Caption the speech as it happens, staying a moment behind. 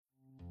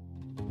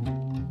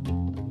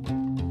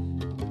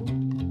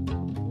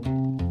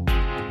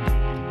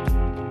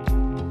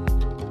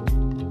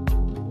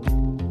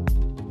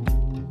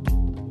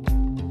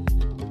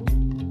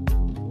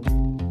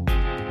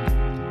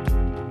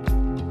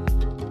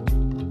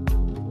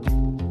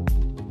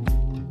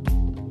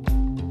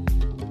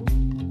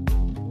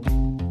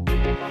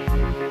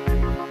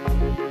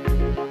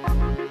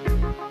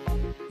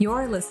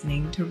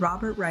listening to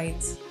Robert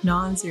Wright's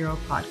Non-Zero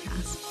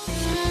Podcast.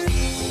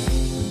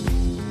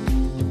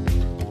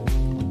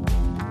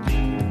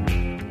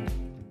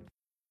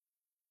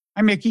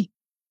 Hi, Mickey.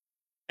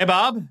 Hey,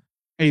 Bob.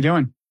 How you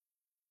doing?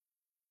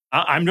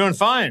 I'm doing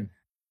fine.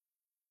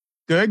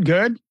 Good.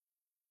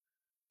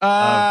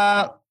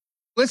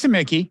 Listen,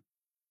 Mickey,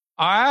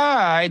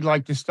 I'd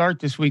like to start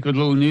this week with a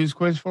little news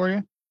quiz for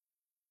you.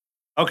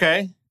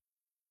 Okay.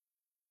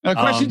 Now,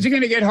 questions are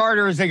going to get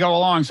harder as they go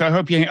along, so I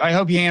hope you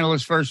handle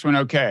this first one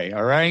okay.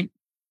 All right.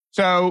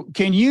 So,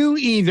 can you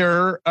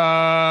either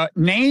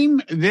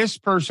name this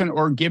person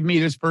or give me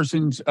this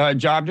person's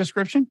job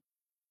description?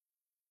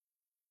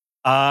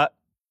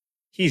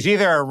 He's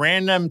either a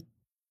random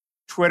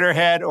Twitter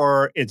head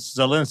or it's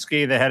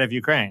Zelensky, the head of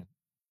Ukraine.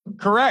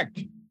 Correct.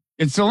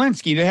 It's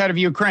Zelensky, the head of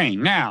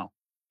Ukraine. Now,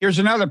 here's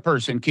another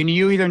person. Can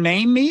you either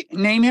name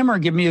him or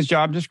give me his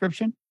job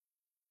description?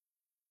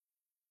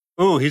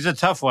 Ooh, he's a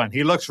tough one.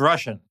 He looks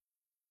Russian.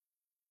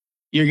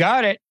 You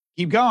got it.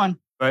 Keep going.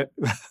 But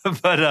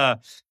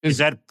is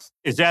that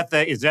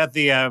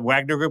the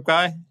Wagner Group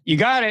guy? You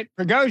got it.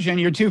 Prigozhin,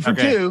 you're 2 for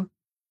 2.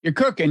 You're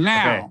cooking.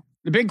 Now,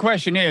 The big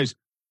question is,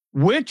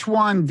 which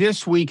one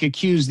this week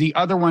accused the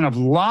other one of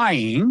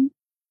lying,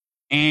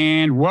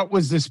 and what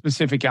was the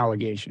specific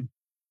allegation?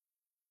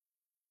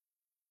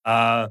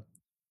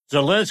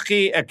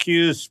 Zelensky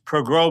accused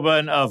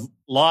Prigozhin of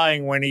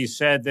lying when he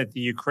said that the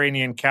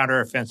Ukrainian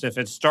counteroffensive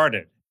had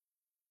started.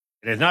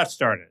 It had not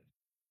started.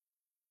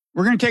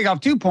 We're going to take off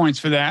 2 points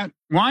for that.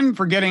 One,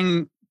 for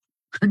getting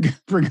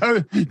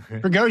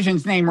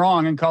Prigozhin's name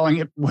wrong and calling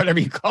it whatever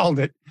you called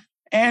it.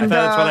 And I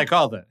thought that's what I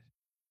called it.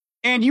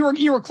 And you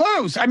were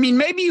close. I mean,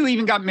 maybe you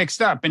even got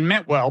mixed up and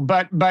meant well,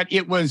 but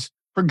it was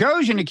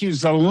Prigozhin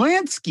accused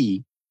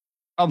Zelensky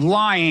of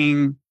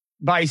lying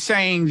by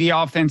saying the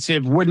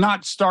offensive would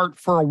not start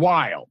for a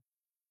while.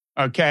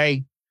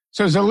 Okay?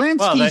 So Zelensky...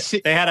 Well,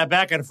 they had a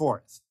back and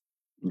forth.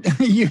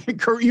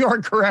 You are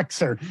correct,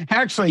 sir.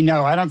 Actually,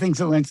 no, I don't think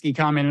Zelensky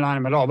commented on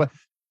him at all. But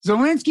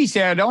Zelensky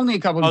said only a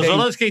couple of days...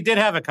 Zelensky did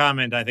have a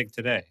comment, I think,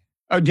 today.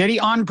 Oh, did he?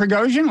 On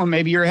Prigozhin? Well,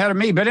 maybe you're ahead of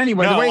me. But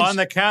anyway... No, on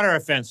the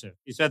counteroffensive.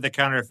 He said the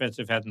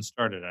counteroffensive hadn't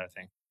started, I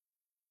think.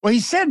 Well,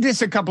 he said this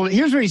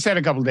here's what he said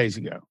a couple of days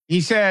ago.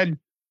 He said,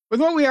 with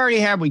what we already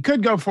have, we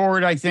could go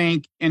forward, I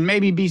think, and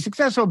maybe be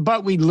successful,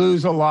 but we'd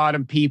lose a lot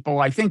of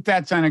people. I think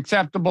that's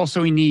unacceptable,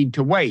 so we need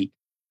to wait.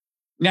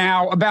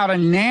 Now, about a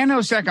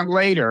nanosecond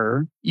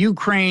later,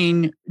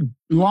 Ukraine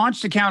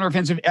launched a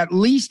counteroffensive, at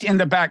least in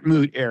the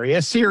Bakhmut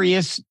area,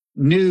 serious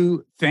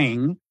new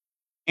thing.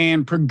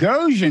 And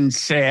Prigozhin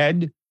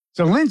said,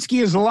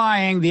 Zelensky is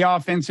lying. The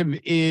offensive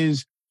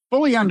is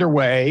fully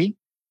underway.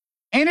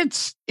 And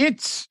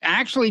it's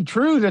actually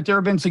true that there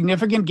have been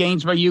significant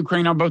gains by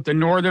Ukraine on both the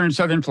northern and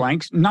southern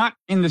flanks, not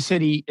in the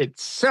city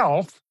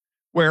itself,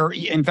 where,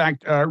 in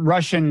fact,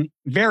 Russian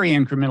very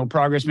incremental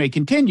progress may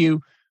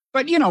continue,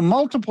 but,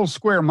 multiple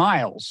square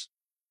miles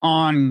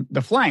on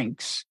the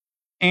flanks.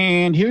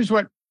 And here's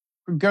what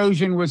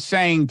Prigozhin was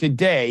saying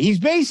today. He's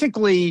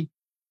basically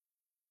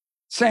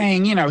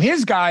saying,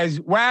 his guys,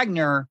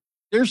 Wagner,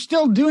 they're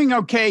still doing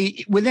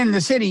okay within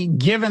the city,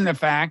 given the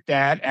fact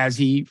that, as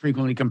he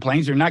frequently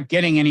complains, they're not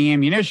getting any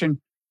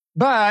ammunition.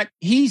 But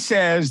he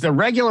says the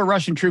regular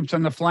Russian troops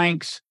on the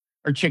flanks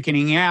are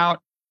chickening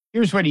out.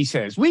 Here's what he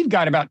says. We've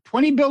got about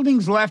 20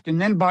 buildings left,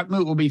 and then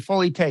Bakhmut will be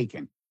fully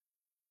taken.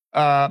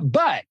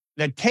 But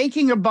the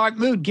taking of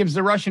Bakhmut gives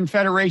the Russian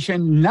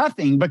Federation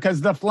nothing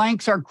because the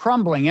flanks are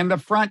crumbling and the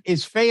front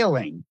is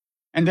failing.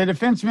 And the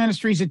defense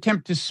ministry's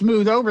attempt to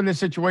smooth over the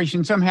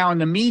situation somehow in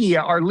the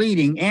media are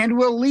leading and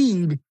will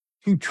lead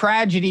to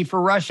tragedy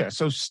for Russia.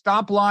 So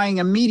stop lying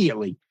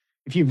immediately.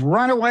 If you've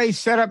run away,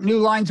 set up new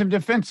lines of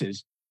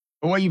defenses.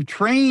 But what you've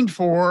trained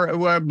for,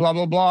 blah,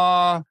 blah,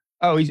 blah.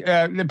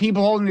 The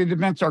people holding the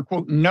defense are,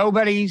 quote,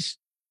 nobodies.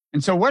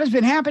 And so what has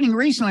been happening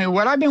recently,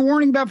 what I've been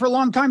warning about for a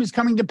long time, is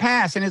coming to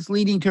pass, and it's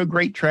leading to a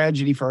great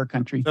tragedy for our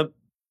country. So,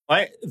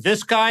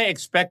 this guy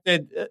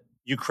expected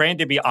Ukraine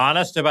to be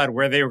honest about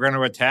where they were going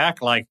to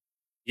attack. Like,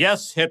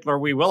 yes, Hitler,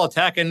 we will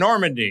attack in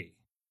Normandy.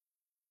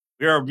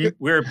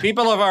 We're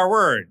people of our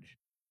word.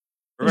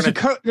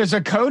 There's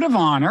a code of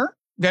honor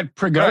that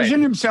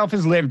Prigozhin himself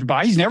has lived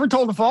by. He's never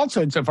told a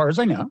falsehood, so far as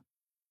I know.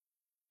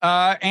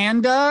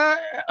 And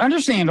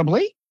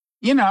understandably,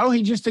 he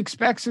just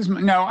expects his.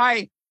 No,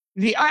 I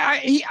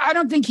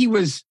don't think he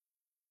was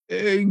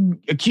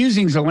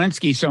accusing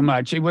Zelensky so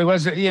much. It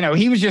was,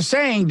 he was just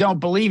saying, "Don't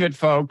believe it,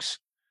 folks."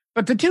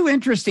 But the two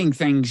interesting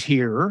things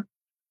here,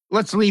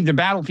 let's leave the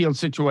battlefield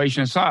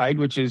situation aside,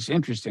 which is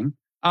interesting,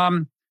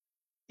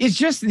 is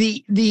just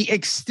the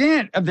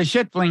extent of the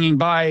shit-flinging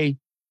by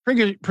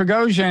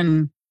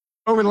Prigozhin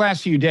over the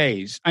last few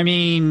days. I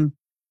mean,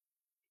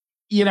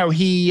 May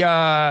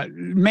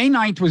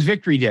 9th was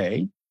Victory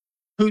Day.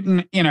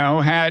 Putin,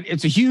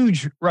 it's a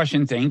huge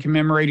Russian thing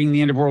commemorating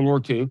the end of World War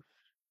II.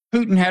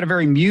 Putin had a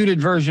very muted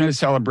version of the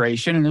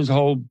celebration, and there's a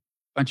whole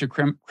bunch of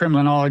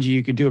Kremlinology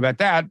you could do about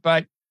that.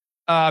 But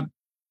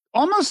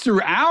almost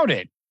throughout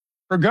it,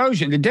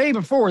 Prigozhin, the day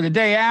before, the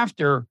day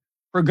after,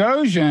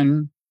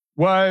 Prigozhin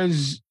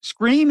was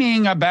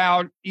screaming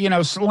about,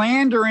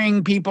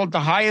 slandering people at the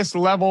highest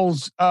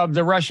levels of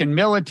the Russian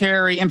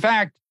military. In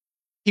fact,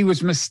 he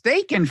was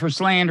mistaken for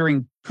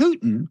slandering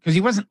Putin because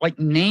he wasn't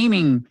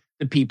naming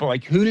the people.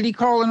 Like, who did he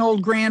call an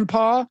old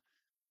grandpa?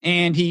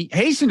 And he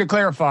hastened to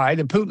clarify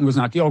that Putin was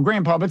not the old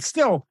grandpa, but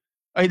still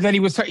that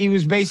he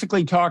was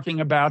basically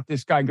talking about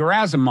this guy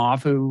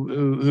Gerasimov,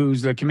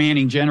 who's the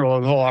commanding general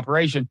of the whole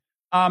operation.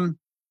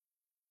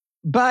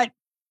 But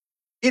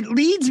it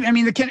leads.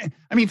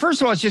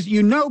 First of all, it's just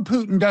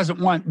Putin doesn't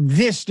want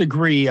this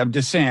degree of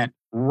dissent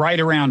right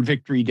around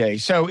Victory Day.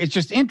 So it's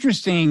just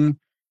interesting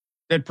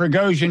that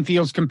Prigozhin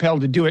feels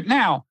compelled to do it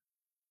now.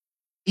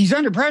 He's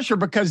under pressure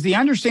because the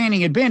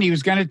understanding had been he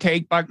was going to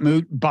take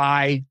Bakhmut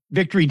by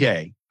Victory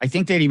Day. I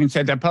think they'd even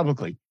said that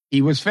publicly.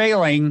 He was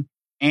failing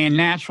and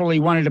naturally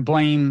wanted to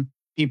blame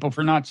people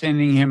for not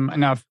sending him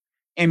enough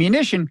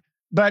ammunition.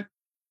 But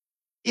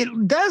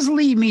it does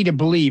lead me to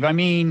believe,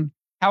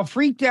 how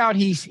freaked out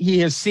he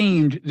has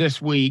seemed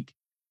this week,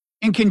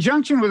 in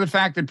conjunction with the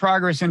fact that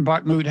progress in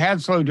Bakhmut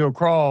had slowed to a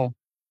crawl,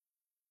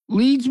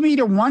 leads me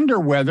to wonder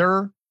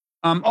whether,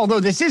 although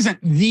this isn't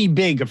the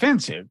big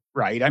offensive,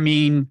 right?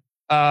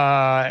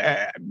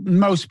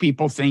 Most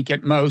people think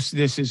at most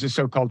this is a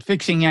so-called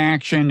fixing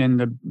action,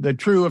 and the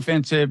true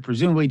offensive,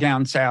 presumably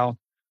down south,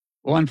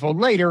 will unfold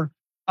later.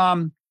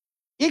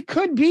 It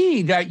could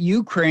be that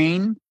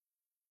Ukraine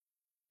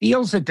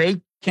feels that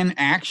they can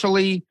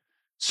actually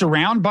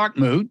surround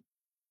Bakhmut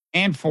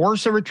and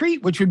force a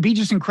retreat, which would be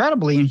just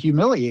incredibly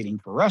humiliating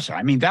for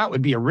Russia. That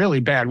would be a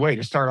really bad way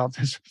to start off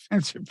this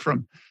offensive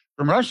from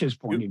Russia's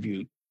point of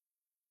view.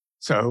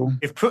 So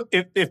if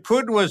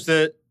Putin was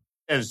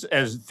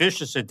as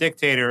vicious a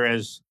dictator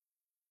as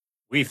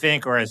we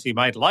think, or as he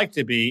might like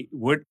to be,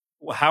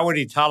 how would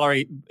he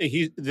tolerate?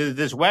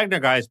 This Wagner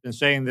guy has been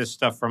saying this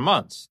stuff for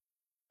months.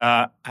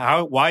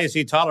 Why is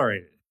he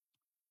tolerated?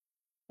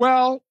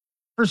 Well,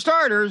 for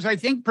starters, I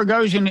think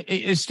Prigozhin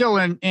is still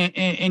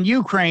in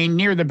Ukraine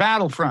near the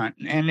battlefront,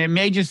 and it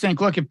may just think,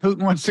 look, if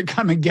Putin wants to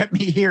come and get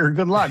me here,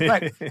 good luck.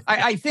 But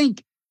I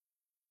think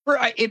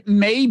it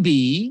may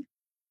be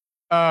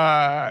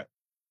that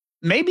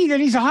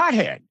he's a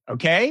hothead.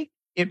 Okay.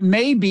 It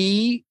may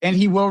be, and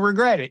he will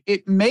regret it.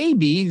 It may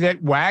be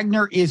that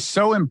Wagner is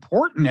so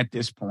important at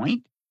this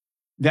point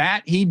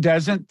that he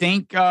doesn't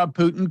think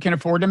Putin can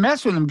afford to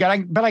mess with him.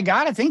 But I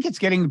got to think it's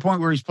getting to the point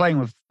where he's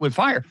playing with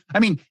fire.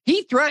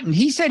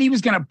 He said he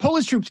was going to pull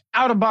his troops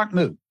out of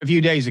Bakhmut a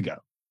few days ago.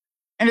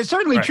 And it's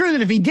certainly true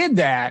that if he did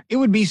that, it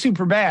would be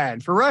super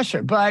bad for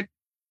Russia. But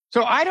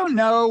so I don't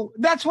know.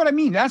 That's what I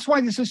mean. That's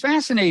why this is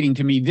fascinating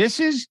to me.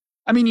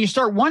 You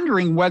start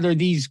wondering whether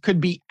these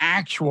could be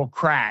actual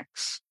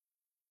cracks.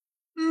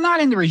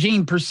 Not in the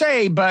regime per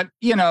se, but,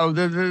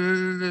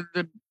 the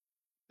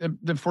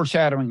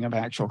foreshadowing of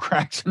actual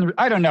cracks.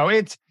 I don't know.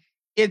 It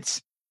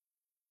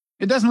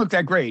doesn't look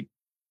that great.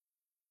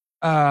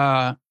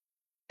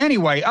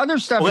 Anyway, other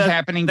stuff is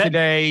happening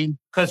today.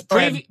 Because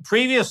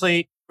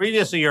previously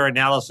your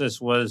analysis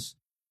was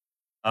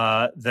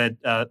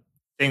that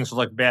things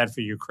look bad for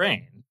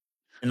Ukraine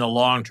in the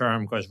long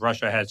term because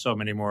Russia had so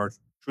many more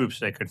troops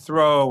they could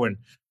throw, and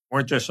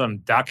weren't there some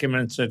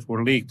documents that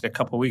were leaked a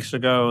couple of weeks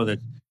ago that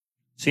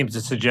seems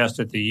to suggest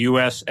that the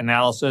U.S.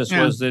 analysis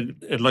was that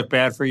it looked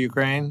bad for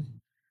Ukraine?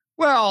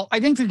 Well, I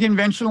think the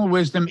conventional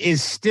wisdom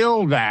is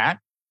still that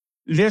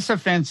this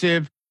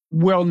offensive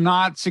will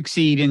not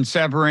succeed in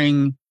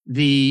severing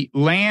the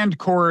land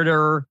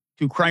corridor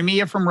to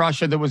Crimea from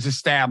Russia that was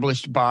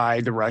established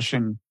by the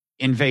Russian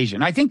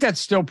invasion. I think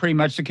that's still pretty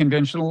much the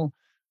conventional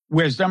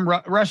wisdom.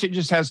 Russia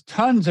just has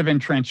tons of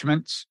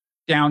entrenchments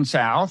down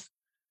south.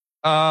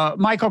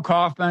 Michael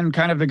Kaufman,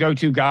 kind of the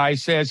go-to guy,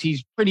 says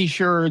he's pretty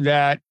sure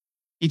that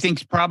he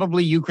thinks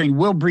probably Ukraine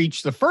will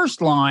breach the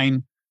first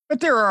line, but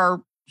there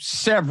are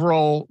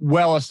several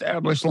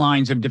well-established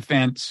lines of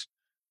defense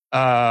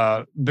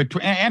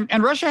between.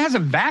 And Russia has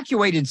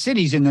evacuated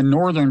cities in the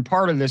northern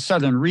part of the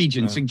southern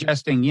region,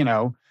 suggesting,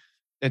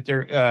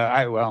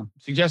 that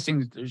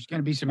suggesting that there's going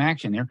to be some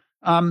action there.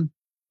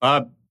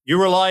 You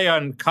rely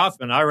on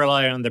Kaufman. I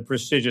rely on the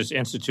prestigious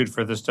Institute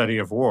for the Study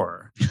of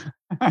War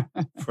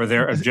for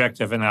their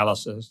objective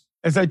analysis.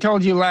 As I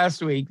told you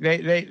last week,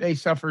 they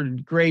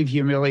suffered grave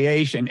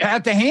humiliation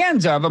at the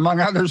hands of, among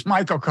others,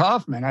 Michael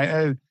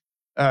Kaufman.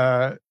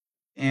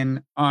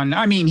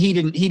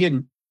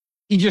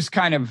 He just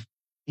kind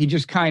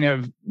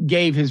of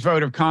gave his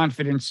vote of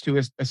confidence to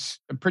a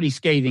pretty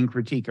scathing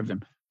critique of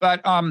them.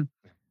 But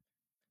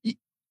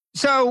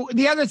so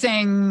the other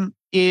thing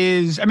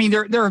is,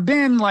 there have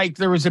been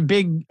there was a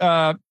big,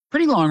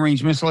 pretty long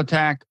range missile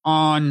attack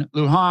on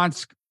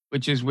Luhansk,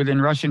 which is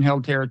within Russian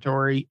held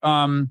territory.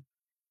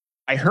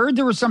 I heard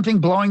there was something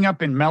blowing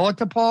up in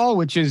Melitopol,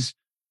 which is,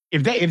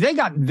 if they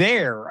got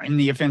there in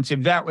the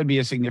offensive, that would be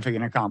a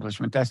significant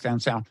accomplishment. That's down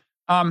south.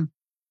 And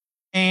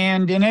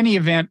in any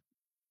event,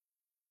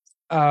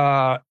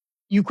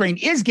 Ukraine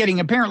is getting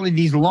apparently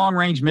these long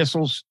range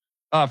missiles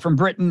from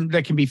Britain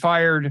that can be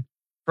fired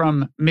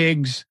from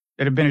MiGs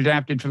that have been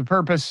adapted for the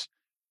purpose.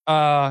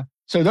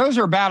 So So those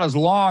are about as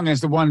long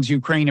as the ones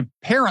Ukraine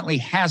apparently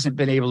hasn't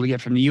been able to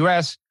get from the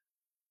U.S.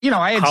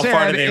 I had How said...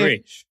 far do they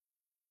reach?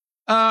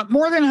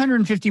 More than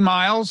 150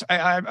 miles.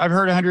 I've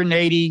heard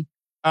 180.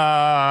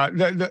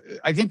 I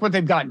think what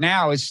they've got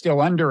now is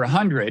still under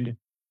 100.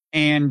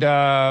 And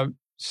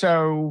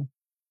so,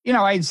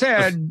 I had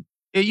said,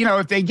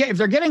 if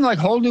they're getting like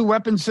whole new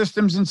weapon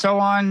systems and so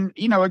on,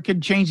 it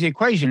could change the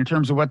equation in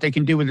terms of what they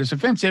can do with this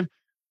offensive.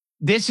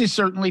 This is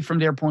certainly, from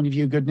their point of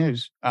view, good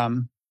news.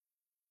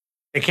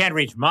 They can't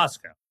reach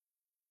Moscow.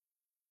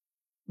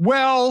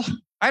 Well,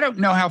 I don't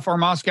know how far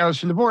Moscow is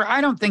from the border.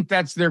 I don't think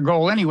that's their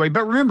goal anyway.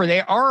 But remember,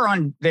 they are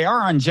on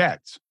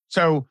jets.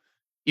 So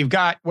you've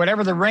got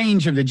whatever the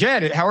range of the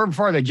jet, however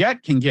far the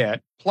jet can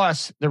get,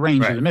 plus the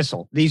range of the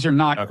missile. These are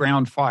not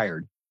ground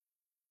fired.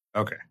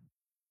 Okay.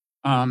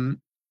 Probably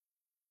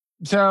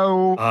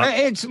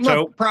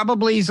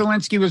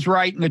Zelensky was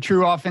right, and the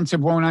true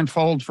offensive won't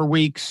unfold for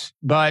weeks.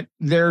 But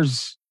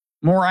there's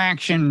more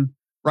action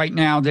right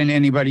now than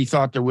anybody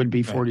thought there would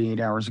be 48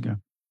 hours ago.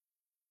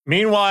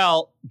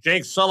 Meanwhile,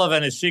 Jake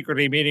Sullivan is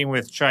secretly meeting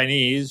with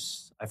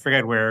Chinese. I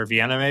forget where,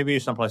 Vienna maybe,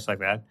 someplace like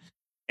that.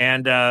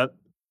 And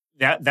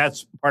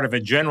that's part of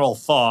a general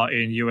thaw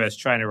in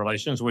U.S.-China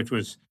relations, which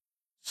was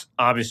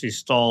obviously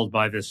stalled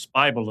by this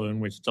spy balloon,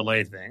 which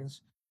delayed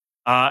things.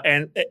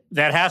 And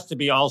that has to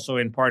be also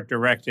in part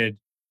directed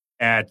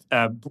at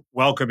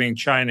welcoming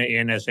China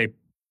in as a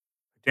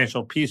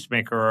potential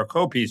peacemaker or a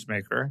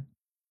co-peacemaker.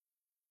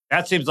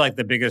 That seems like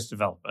the biggest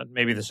development,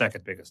 maybe the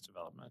second biggest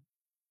development.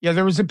 Yeah,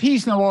 there was a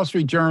piece in the Wall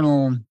Street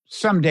Journal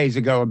some days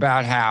ago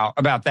about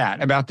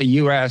the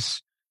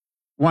U.S.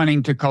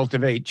 wanting to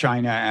cultivate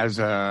China as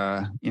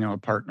a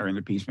partner in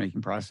the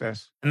peacemaking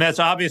process. And that's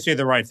obviously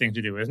the right thing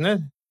to do, isn't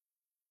it?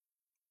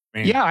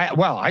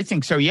 I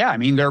think so. Yeah, I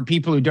mean, there are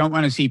people who don't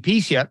want to see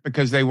peace yet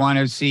because they want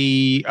to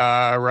see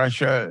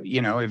Russia,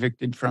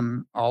 evicted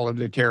from all of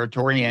the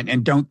territory,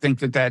 and don't think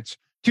that that's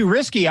too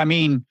risky. I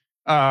mean,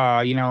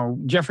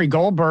 Jeffrey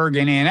Goldberg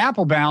and Ann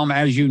Applebaum,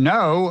 as you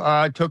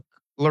know, took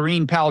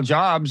Laureen Powell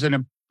Jobs in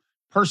a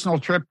personal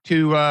trip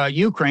to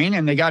Ukraine,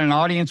 and they got an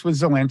audience with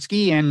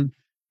Zelensky, and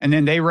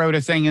then they wrote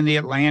a thing in the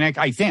Atlantic.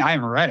 I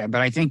haven't read it,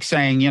 but I think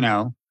saying,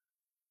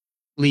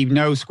 leave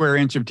no square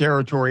inch of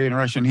territory in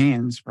Russian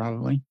hands,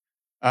 probably.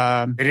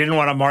 They didn't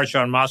want to march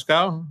on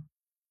Moscow?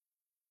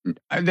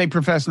 They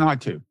profess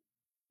not to.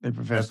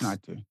 That's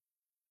not to.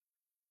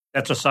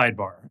 That's a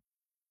sidebar.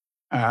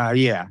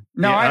 Yeah.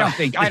 No, yeah.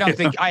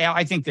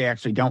 I think they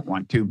actually don't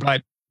want to.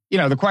 But,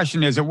 the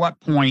question is, at what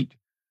point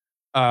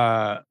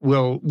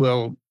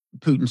will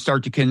Putin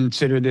start to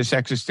consider this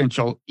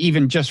existential,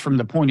 even just from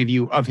the point of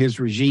view of his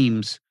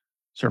regime's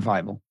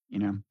survival?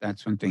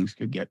 That's when things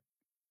could get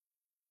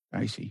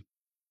dicey.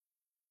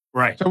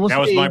 Right. So that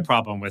was my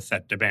problem with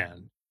that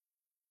demand.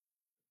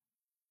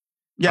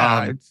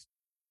 Yeah.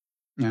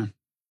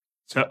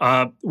 So,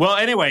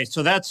 anyway,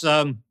 so that's,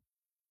 there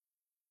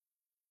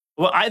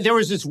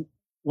was this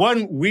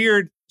one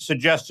weird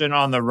suggestion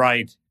on the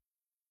right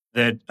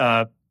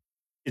that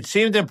it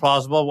seemed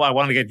implausible. I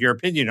want to get your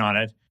opinion on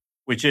it,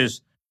 which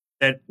is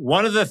that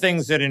one of the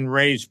things that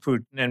enraged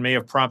Putin and may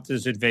have prompted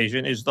his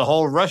invasion is the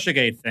whole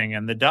Russiagate thing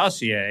and the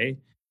dossier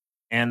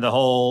and the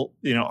whole,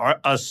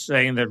 us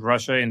saying that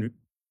Russia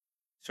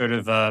sort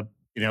of,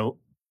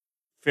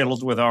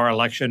 fiddled with our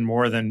election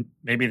more than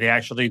maybe they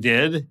actually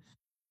did,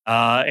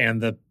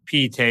 and the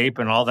P tape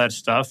and all that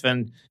stuff.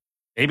 And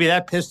maybe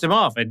that pissed him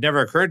off. It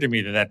never occurred to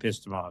me that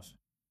pissed him off.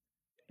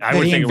 I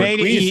would think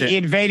he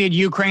invaded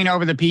Ukraine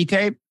over the P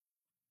tape?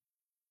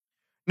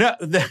 No,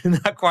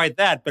 not quite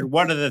that. But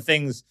one of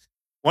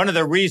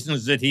the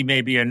reasons that he may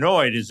be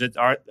annoyed is that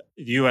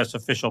the U.S.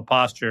 official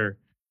posture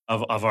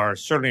of our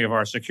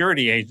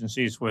security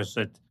agencies was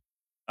that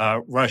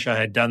Russia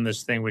had done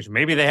this thing, which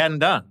maybe they hadn't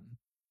done.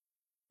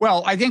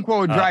 Well, I think what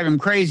would drive him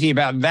crazy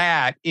about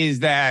that is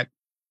that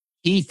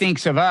he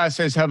thinks of us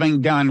as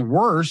having done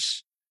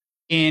worse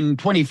in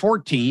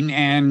 2014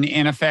 and,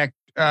 in effect,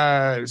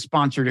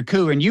 sponsored a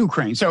coup in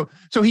Ukraine. So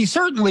he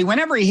certainly,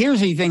 whenever he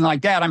hears anything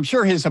like that, I'm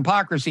sure his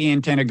hypocrisy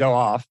antenna go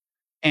off.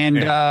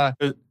 And, I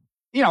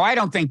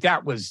don't think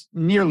that was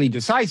nearly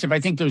decisive. I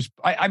think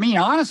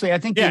honestly, I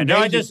think... Yeah, no,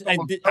 I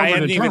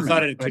hadn't even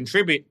thought it'd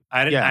contribute.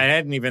 I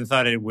hadn't even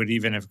thought it would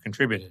even have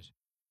contributed.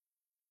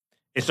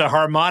 It's a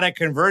harmonic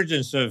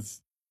convergence of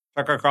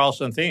Tucker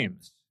Carlson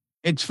themes.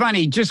 It's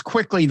funny, just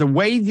quickly, the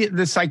way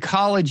the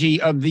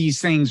psychology of these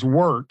things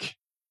work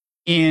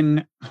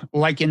in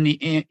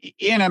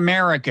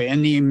America,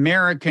 in the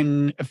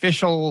American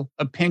official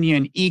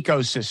opinion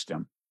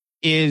ecosystem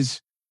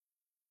is,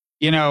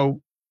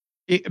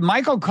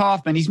 Michael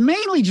Kaufman, he's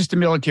mainly just a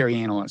military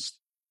analyst,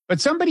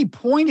 but somebody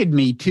pointed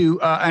me to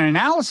an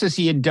analysis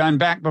he had done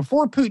back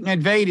before Putin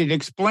invaded,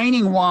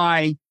 explaining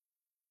why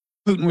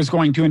Putin was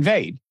going to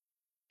invade.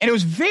 And it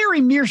was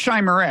very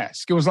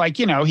Mearsheimer-esque. It was like,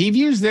 he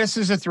views this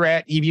as a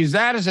threat. He views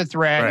that as a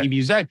threat. Right. He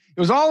views that. It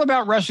was all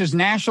about Russia's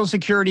national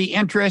security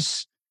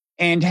interests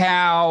and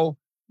how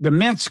the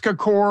Minsk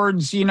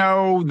Accords,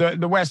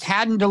 the West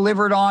hadn't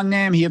delivered on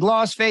them. He had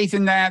lost faith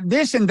in that,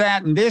 this and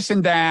that, and this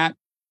and that.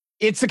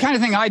 it's the kind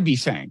of thing I'd be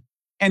saying.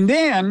 And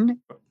then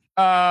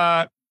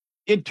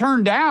it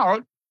turned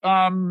out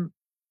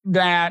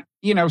that,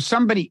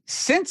 somebody,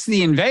 since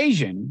the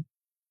invasion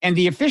and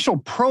the official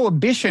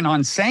prohibition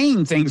on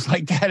saying things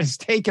like that has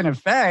taken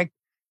effect,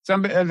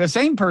 the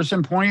same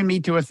person pointed me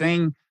to a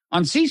thing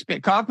on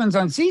C-SPAN, Kaufman's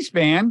on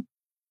C-SPAN,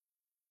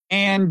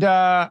 and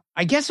I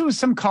guess it was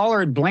some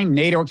caller had blamed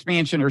NATO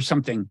expansion or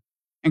something.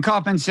 And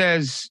Kaufman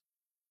says,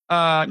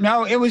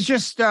 no, it was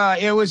just,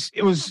 it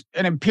was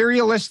an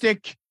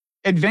imperialistic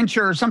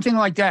adventure or something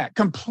like that.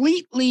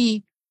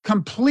 Completely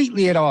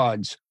at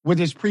odds with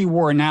his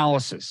pre-war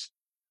analysis.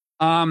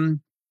 Are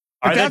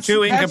they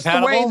two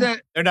incompatible?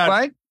 They're not.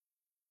 What?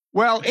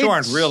 Well, it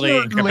aren't really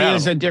certainly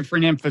is a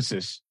different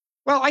emphasis.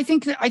 Well, I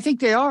think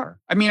they are.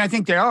 I mean, I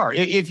think they are.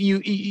 If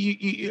you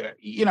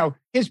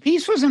his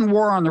piece was in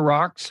War on the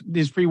Rocks,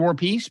 his pre-war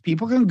piece.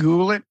 People can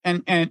Google it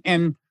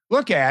and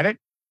look at it.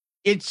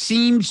 It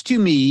seems to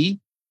me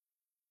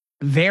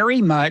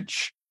very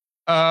much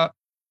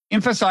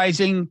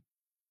emphasizing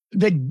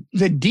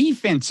the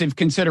defensive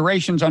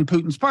considerations on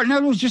Putin's part. In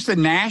other words, just the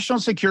national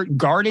security,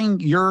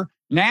 guarding your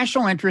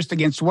national interest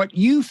against what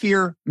you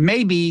fear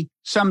may be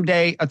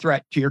someday a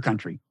threat to your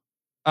country.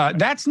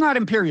 That's not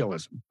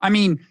imperialism. I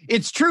mean,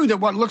 it's true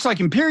that what looks like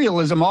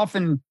imperialism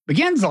often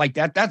begins like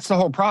that. That's the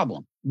whole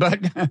problem. But,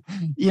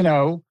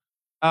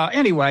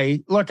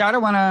 anyway, look, I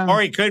don't want to. Or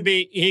he could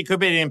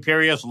be an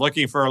imperialist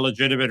looking for a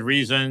legitimate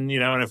reason,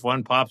 and if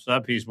one pops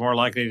up, he's more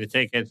likely to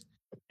take it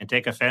and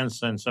take offense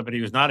than somebody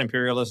who's not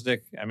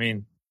imperialistic. I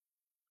mean,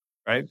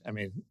 right? I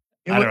mean,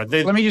 I don't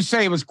know. Let me just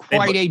say it was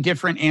quite a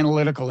different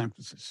analytical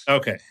emphasis.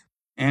 Okay.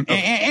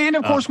 And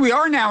of course, we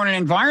are now in an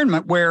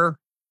environment where,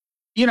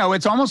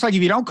 it's almost like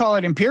if you don't call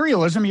it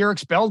imperialism, you're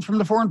expelled from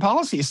the foreign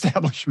policy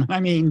establishment. I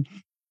mean,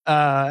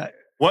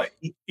 what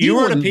you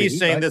wrote a piece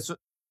saying this.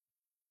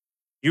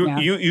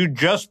 You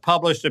just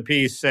published a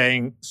piece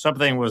saying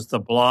something was the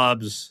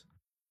blob's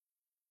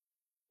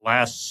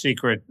last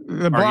secret.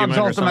 The blob's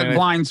ultimate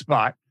blind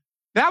spot.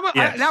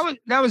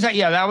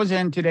 That was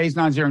in today's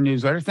Non-Zero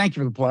newsletter. Thank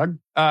you for the plug.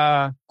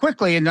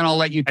 Quickly, and then I'll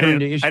let you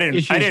turn to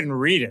issues. I didn't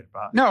read it.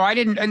 Bob. No, I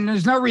didn't, and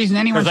there's no reason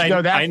anyone should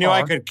go that far. I knew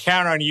I could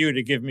count on you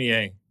to give me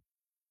an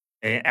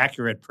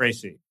accurate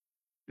précis.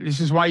 This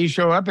is why you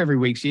show up every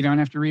week, so you don't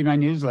have to read my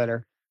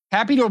newsletter.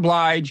 Happy to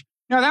oblige.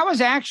 No, that was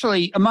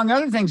actually, among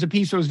other things, a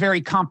piece that was very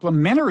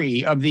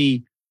complimentary of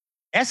the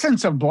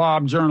essence of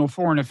Blob Journal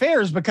Foreign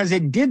Affairs, because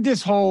it did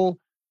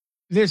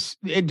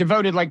it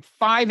devoted like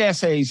 5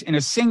 essays in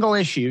a single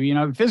issue,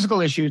 the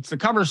physical issue, it's the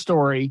cover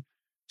story,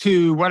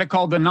 to what it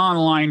called the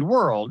non-aligned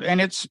world.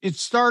 And it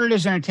started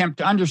as an attempt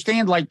to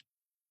understand,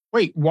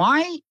 wait,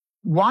 why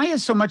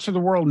is so much of the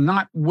world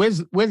not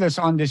with us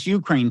on this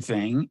Ukraine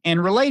thing? And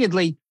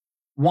relatedly,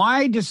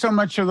 why does so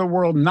much of the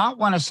world not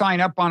want to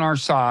sign up on our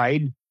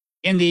side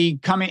in the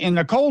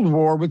Cold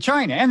War with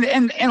China?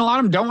 And a lot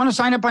of them don't want to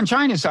sign up on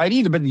China's side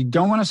either, but they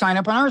don't want to sign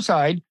up on our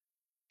side.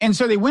 And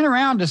so they went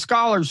around to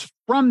scholars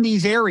from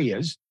these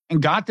areas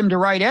and got them to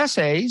write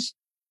essays.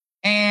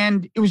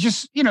 And it was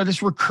just,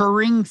 this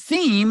recurring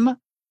theme.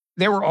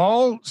 They were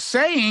all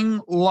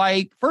saying,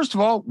 first of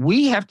all,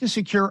 we have to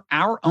secure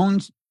our own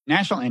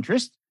national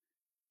interest.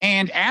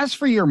 And as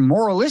for your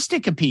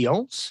moralistic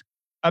appeals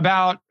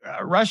about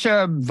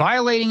Russia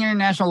violating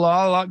international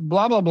law,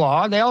 blah, blah,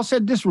 blah, they all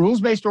said this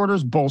rules-based order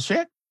is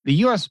bullshit. The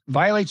U.S.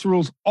 violates the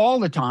rules all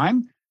the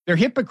time. They're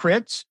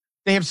hypocrites.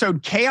 They have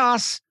sowed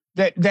chaos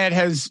that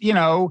has,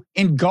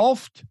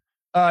 engulfed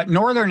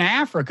Northern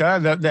Africa.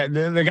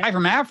 The guy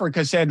from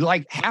Africa said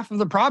half of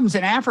the problems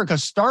in Africa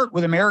start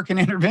with American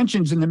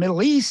interventions in the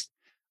Middle East.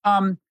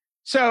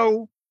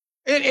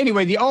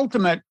 Anyway, the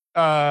ultimate,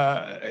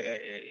 the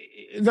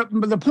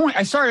point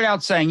I started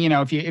out saying,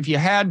 if you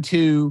had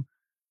to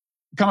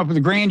come up with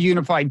a grand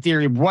unified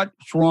theory of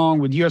what's wrong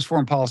with U.S.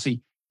 foreign policy,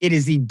 it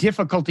is the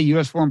difficulty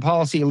U.S. foreign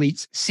policy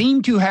elites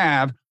seem to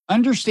have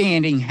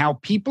understanding how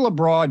people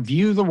abroad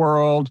view the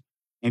world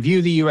and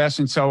view the U.S.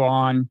 and so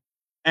on.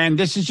 And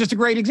this is just a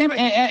great example.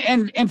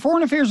 And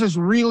Foreign Affairs has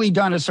really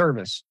done a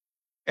service.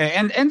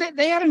 And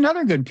they had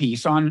another good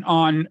piece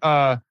on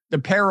the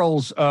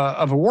perils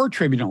of a war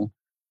tribunal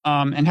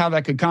and how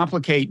that could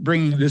complicate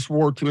bringing this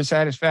war to a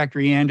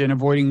satisfactory end and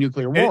avoiding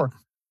nuclear war.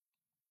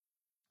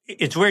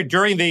 It's weird.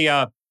 During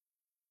the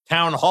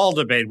town hall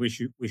debate, we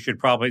should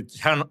probably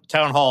town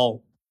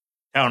hall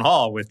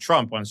with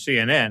Trump on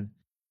CNN.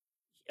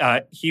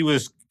 He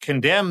was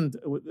condemned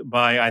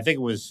by, I think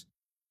it was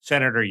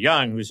Senator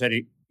Young, who said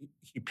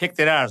he picked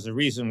it out as the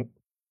reason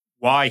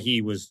why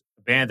he was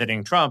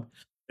abandoning Trump,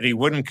 that he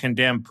wouldn't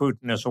condemn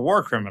Putin as a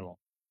war criminal.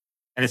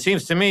 And it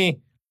seems to me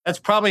that's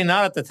probably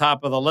not at the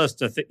top of the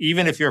list.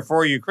 Even if you're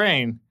for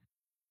Ukraine,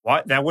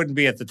 that wouldn't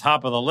be at the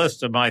top of the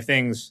list of my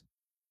things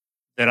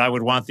that I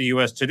would want the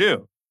U.S. to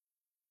do.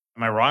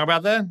 Am I wrong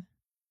about that?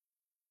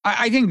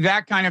 I think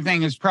that kind of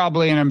thing is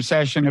probably an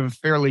obsession of a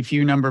fairly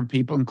few number of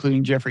people,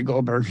 including Jeffrey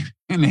Goldberg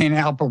and Ann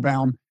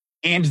Applebaum,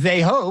 and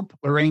they hope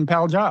Lorraine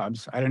Powell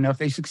Jobs. I don't know if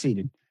they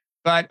succeeded.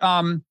 But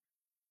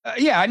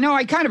Yeah, no,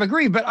 I kind of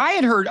agree. But I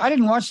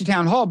didn't watch the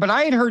town hall, but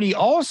I had heard he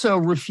also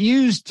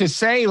refused to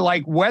say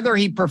like whether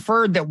he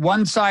preferred that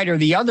one side or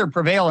the other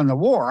prevail in the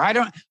war. I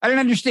don't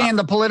understand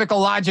the political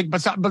logic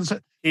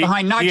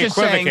behind not just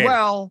saying,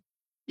 well,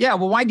 yeah,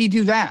 well, why'd he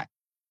do that?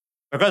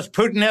 Because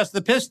Putin has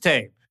the piss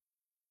tape.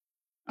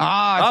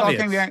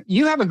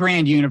 You have a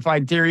grand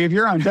unified theory of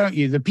your own, don't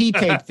you? The P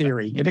tape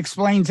theory. It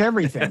explains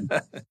everything.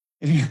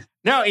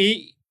 No,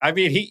 he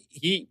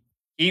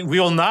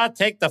will not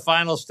take the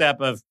final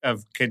step of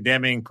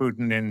condemning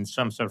Putin in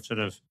some sort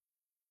of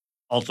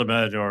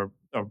ultimate or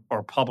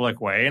public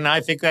way, and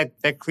I think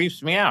that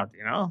creeps me out.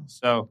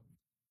 So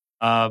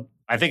I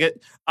think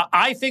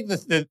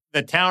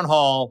the town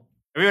hall.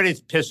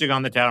 Everybody's pissing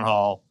on the town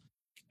hall.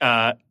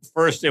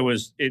 First,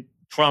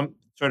 Trump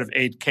sort of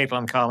ate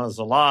Caitlin Collins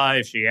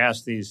alive. She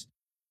asked these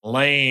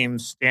lame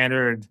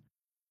standard.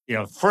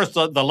 First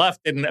the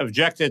left didn't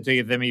object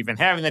to them even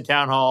having the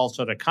town hall.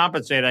 So to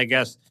compensate, I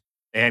guess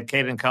they had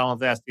Caitlin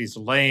Collins ask these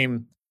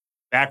lame,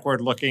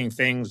 backward-looking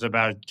things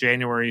about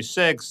January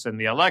 6th and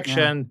the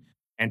election,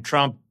 and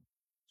Trump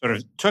sort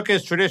of took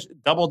his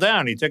doubled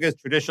down. He took his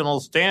traditional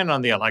stand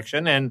on the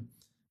election and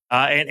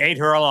ate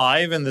her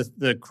alive, and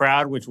the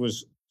crowd, which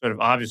was sort of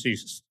obviously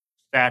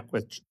stacked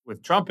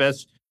with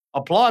Trumpists,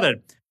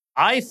 applauded.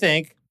 I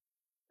think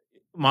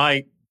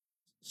my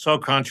so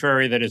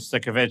contrary that it's the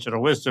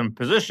conventional wisdom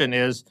position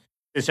is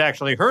this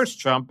actually hurts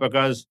Trump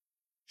because,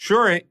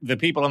 sure, the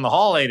people in the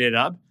hall ate it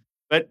up,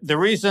 but the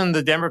reason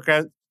the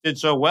Democrats did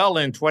so well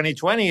in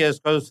 2020 is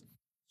because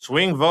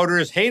swing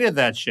voters hated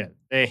that shit.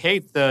 They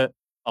hate the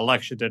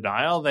election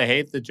denial. They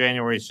hate the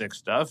January 6th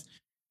stuff.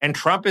 And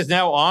Trump is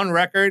now on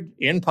record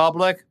in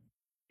public,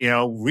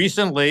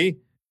 recently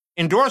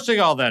endorsing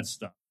all that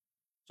stuff.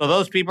 So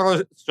those people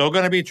are still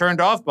going to be turned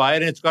off by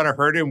it, and it's going to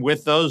hurt him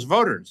with those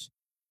voters.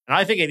 And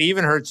I think it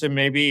even hurts him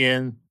maybe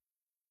in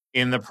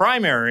the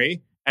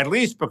primary, at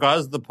least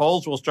because the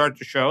polls will start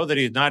to show that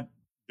he's not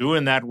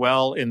doing that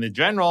well in the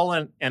general,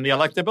 and the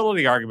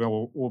electability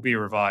argument will be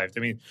revived.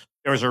 I mean,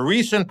 there was a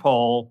recent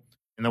poll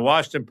in the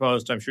Washington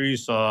Post, I'm sure you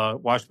saw,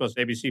 Washington Post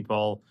ABC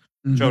poll,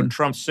 showed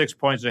Trump 6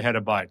 points ahead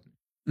of Biden.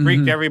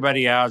 Freaked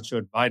everybody out,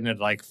 showed Biden at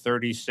like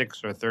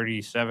 36 or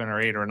 37 or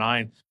 8 or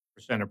 9%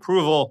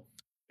 approval.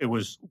 It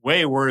was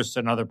way worse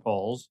than other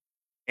polls.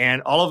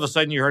 And all of a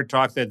sudden you heard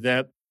talk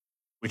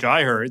which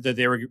I heard, that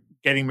they were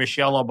getting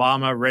Michelle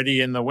Obama ready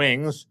in the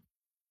wings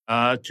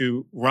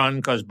to run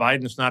because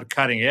Biden's not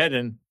cutting it.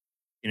 And,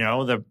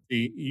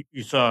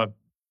 you saw,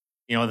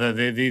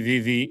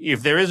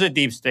 if there is a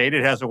deep state,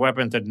 it has a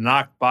weapon to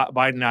knock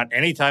Biden out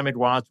anytime it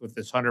wants with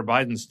this Hunter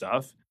Biden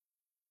stuff.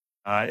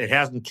 It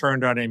hasn't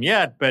turned on him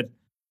yet, but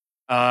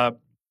I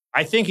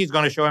think he's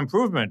going to show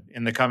improvement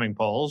in the coming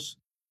polls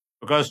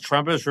because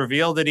Trump has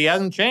revealed that he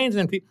hasn't changed.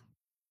 And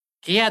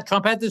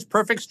Trump had this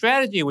perfect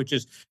strategy, which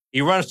is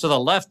he runs to the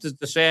left as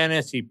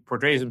DeSantis. He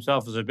portrays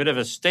himself as a bit of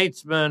a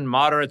statesman.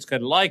 Moderates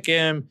could like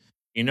him.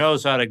 He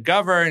knows how to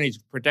govern. He's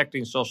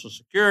protecting Social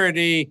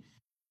Security.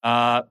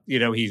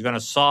 He's going to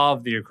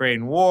solve the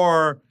Ukraine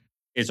war.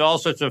 It's all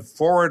sorts of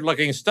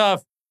forward-looking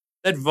stuff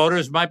that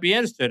voters might be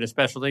interested,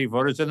 especially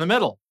voters in the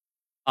middle.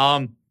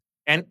 And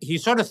he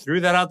sort of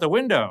threw that out the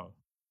window.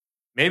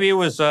 Maybe it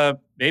was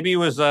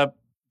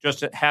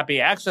just a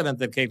happy accident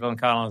that Caitlin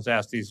Collins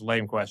asked these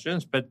lame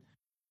questions, but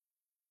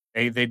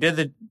they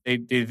did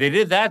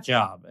that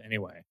job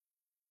anyway.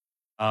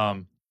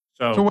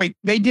 So wait,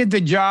 they did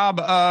the job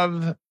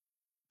of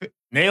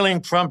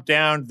nailing Trump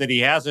down that he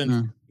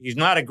hasn't. He's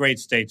not a great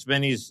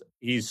statesman. He's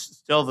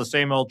still the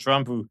same old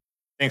Trump who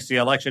thinks the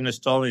election is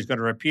stolen. He's going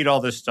to repeat all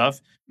this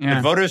stuff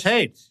that voters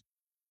hate.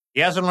 He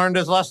hasn't learned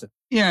his lesson.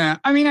 Yeah.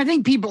 I mean, I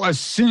think people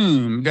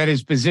assume that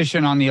his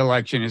position on the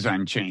election is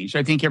unchanged.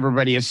 I think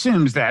everybody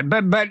assumes that.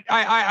 But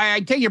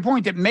I take your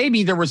point that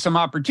maybe there was some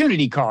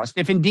opportunity cost.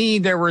 If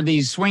indeed there were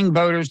these swing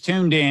voters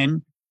tuned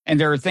in and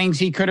there are things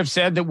he could have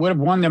said that would have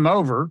won them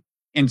over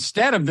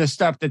instead of the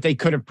stuff that they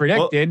could have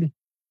predicted. Well,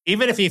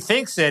 even if he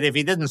thinks it, if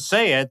he didn't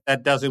say it,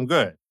 that does him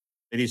good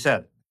that he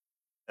said it.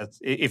 That's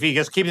if he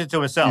just keeps it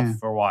to himself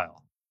for a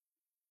while.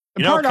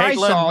 The part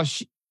Caitlin, I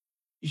saw...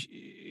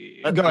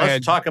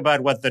 Let's talk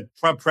about what the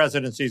Trump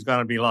presidency is going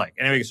to be like.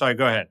 Anyway, sorry,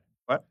 go ahead.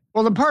 What?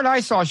 Well, the part I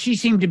saw, she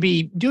seemed to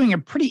be doing a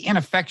pretty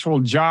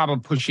ineffectual job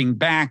of pushing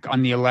back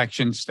on the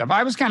election stuff.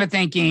 I was kind of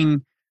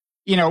thinking,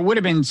 it would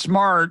have been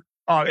smart.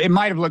 It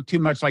might have looked too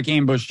much like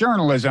ambush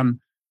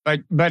journalism,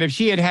 but if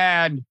she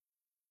had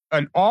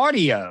an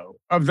audio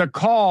of the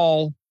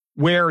call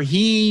where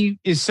he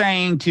is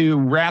saying to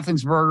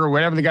Raffensperger,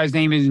 whatever the guy's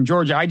name is in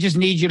Georgia, I just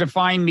need you to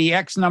find me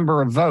X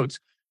number of votes.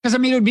 Because,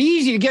 it would be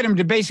easy to get him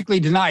to basically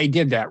deny he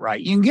did that,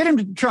 right? You can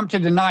get Trump to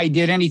deny he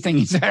did anything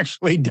he's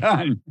actually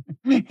done.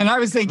 And I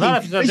was thinking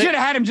they should have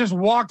had him just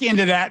walk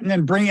into that and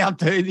then bring out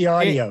the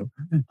audio.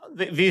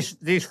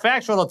 These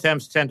factual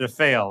attempts tend to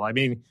fail. I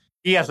mean,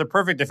 he has a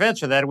perfect defense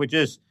for that, which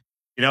is,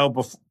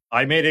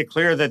 I made it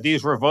clear that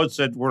these were votes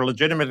that were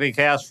legitimately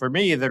cast for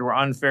me that were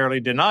unfairly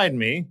denied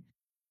me,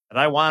 and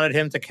I wanted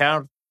him to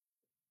count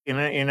in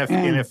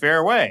a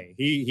fair way.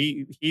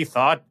 He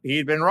thought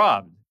he'd been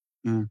robbed.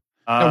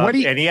 What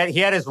and he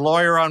had his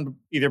lawyer on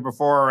either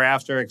before or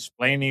after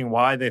explaining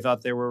why they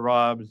thought they were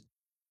robbed.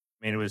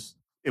 I mean,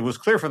 it was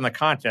clear from the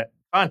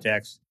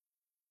context,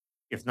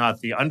 if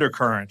not the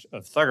undercurrent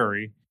of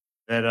thuggery,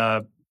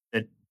 that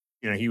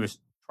he was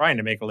trying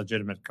to make a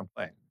legitimate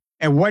complaint.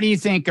 And what do you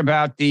think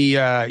about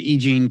the E.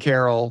 Jean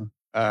Carroll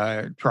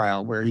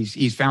trial, where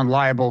he's found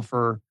liable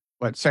for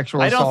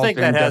sexual assault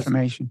and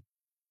defamation?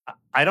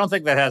 I don't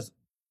think that has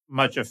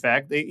much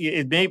effect.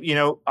 It may,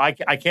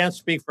 I can't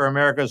speak for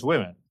America's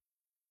women.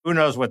 Who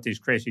knows what these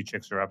crazy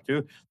chicks are up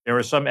to? There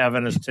was some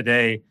evidence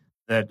today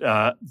that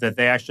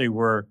they actually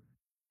were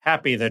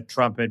happy that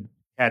Trump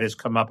had his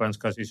comeuppance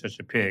because he's such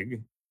a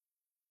pig.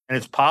 And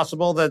it's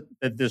possible that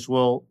this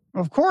will...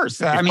 Of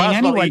course. I mean,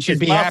 anyone should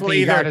be happy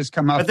he got his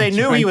comeuppance. But they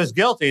knew he was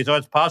guilty, so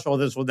it's possible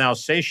this will now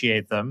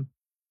satiate them,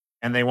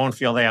 and they won't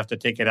feel they have to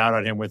take it out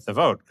on him with the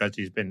vote because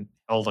he's been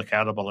held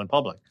accountable in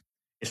public.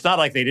 It's not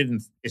like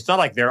it's not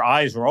like their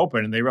eyes were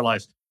open and they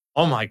realized,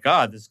 oh my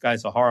God, this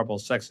guy's a horrible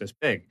sexist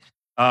pig.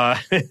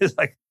 It's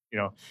like,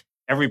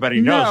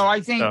 everybody knows. No,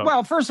 I think,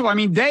 well, first of all, I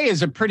mean,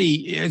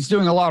 it's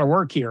doing a lot of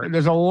work here.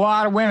 There's a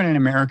lot of women in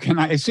America, and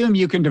I assume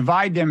you can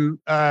divide them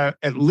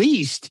at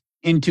least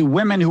into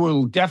women who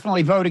will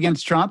definitely vote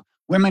against Trump,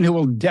 women who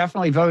will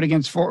definitely vote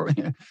against for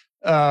him,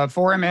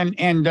 and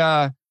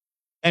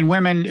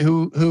women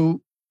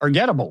who are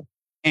gettable.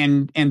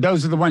 And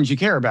those are the ones you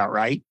care about,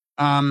 right?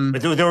 But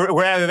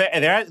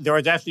there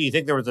was actually, you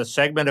think there was a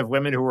segment of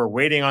women who were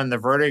waiting on the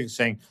verdict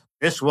saying,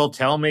 this will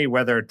tell me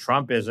whether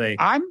Trump is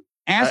I'm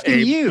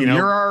asking you.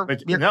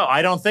 No,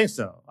 I don't think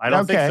so. I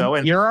don't think so.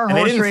 And, you're our and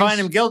they didn't find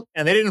him guilty.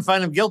 And they didn't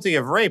find him guilty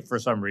of rape for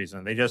some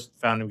reason. They just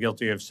found him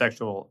guilty of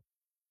sexual,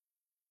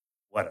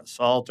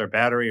 assault or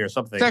battery or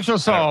something. Sexual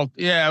assault.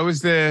 Yeah, it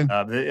was it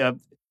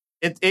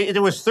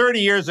was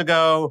 30 years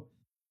ago.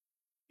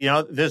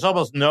 There's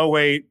almost no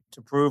way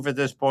to prove at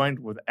this point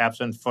with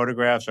absent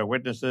photographs or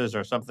witnesses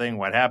or something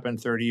what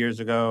happened 30 years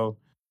ago.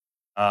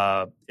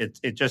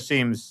 It just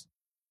seems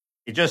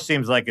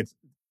like it's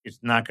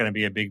not going to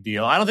be a big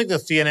deal. I don't think the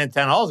CNN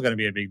town hall is going to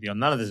be a big deal.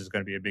 None of this is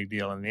going to be a big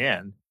deal in the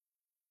end.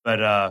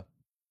 But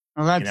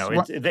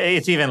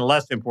it's even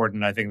less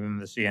important, I think, than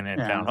the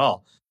CNN town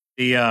hall.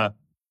 The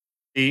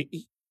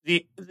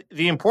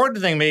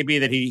important thing may be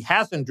that he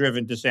hasn't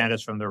driven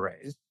DeSantis from the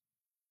race.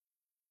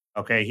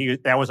 Okay,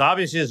 that was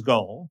obviously his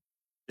goal.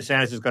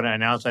 DeSantis is going to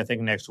announce, I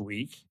think, next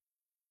week.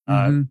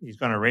 He's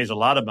going to raise a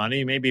lot of money.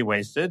 He may be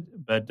wasted,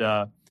 but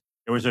there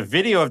was a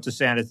video of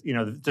DeSantis.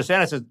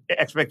 DeSantis'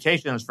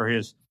 expectations for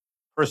his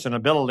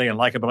personability and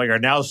likability are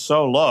now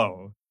so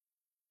low.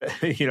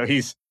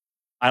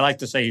 I like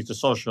to say he's a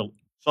social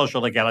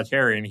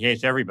egalitarian. He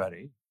hates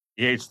everybody.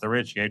 He hates the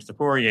rich. He hates the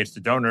poor. He hates the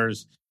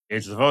donors. He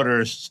hates the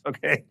voters.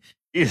 Okay,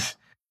 he's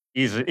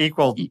an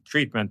equal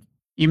treatment.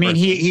 You mean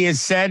he has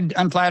said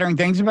unflattering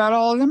things about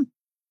all of them?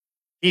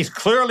 He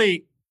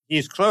clearly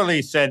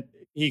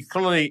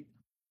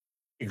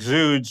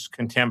exudes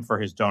contempt for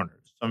his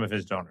donors, some of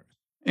his donors.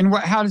 And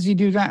how does he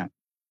do that?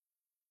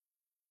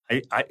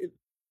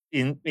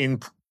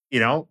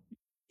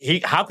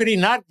 How could he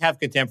not have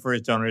contempt for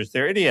his donors?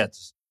 They're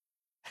idiots.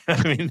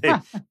 I mean,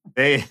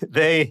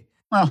 they're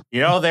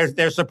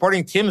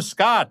supporting Tim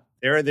Scott.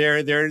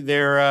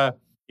 They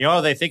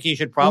think he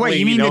should probably. Wait,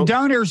 you mean the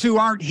donors who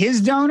aren't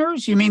his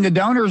donors? You mean the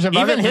donors of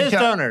even his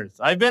donors?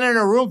 I've been in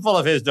a room full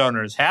of his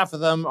donors. Half of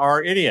them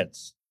are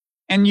idiots.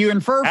 And you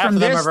infer from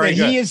this that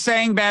he is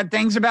saying bad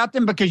things about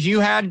them because you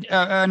had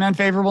an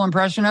unfavorable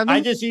impression of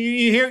them?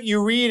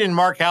 You read in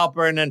Mark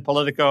Halperin and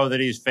Politico that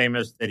he's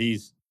famous, that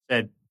he's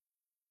said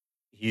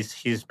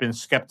he's been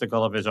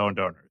skeptical of his own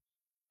donors.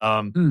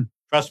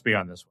 Trust me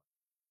on this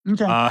one.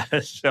 Okay.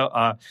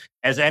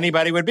 As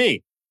anybody would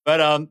be.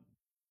 But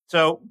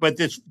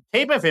this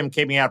tape of him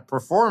came out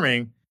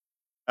performing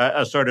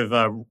a sort of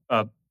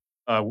a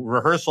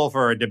rehearsal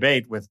for a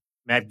debate with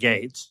Matt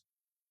Gaetz,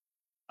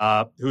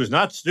 who's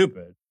not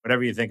stupid.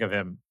 Whatever you think of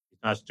him, he's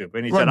not stupid.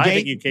 And he said, "I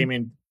think you came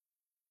in."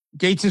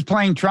 Gaetz is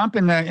playing Trump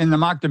in the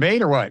mock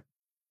debate, or what?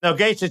 No,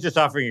 Gaetz is just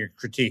offering a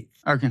critique.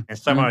 Okay. And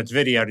somehow it's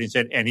videoed. He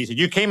said,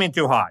 "You came in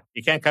too hot.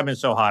 You can't come in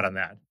so hot on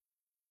that."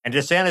 And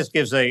DeSantis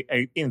gives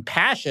a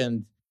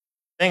impassioned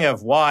thing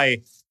of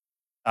why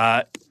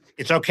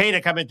it's okay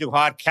to come in too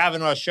hot.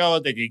 Kavanaugh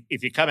showed that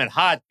if you come in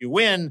hot, you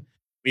win.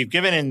 We've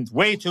given in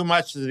way too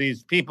much to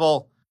these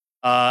people.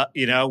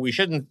 We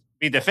shouldn't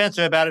be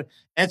defensive about it.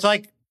 And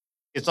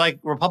it's like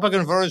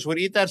Republican voters would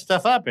eat that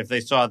stuff up if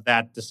they saw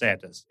that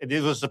DeSantis.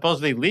 It was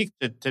supposedly leaked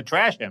to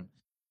trash him.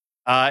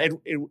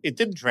 It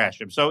didn't trash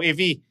him. So if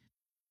he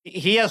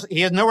has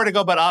nowhere to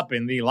go but up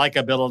in the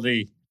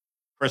likability,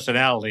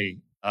 personality,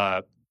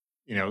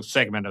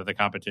 segment of the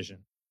competition.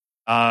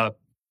 What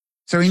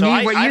you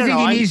think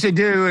he needs to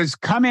do is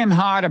come in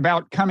hot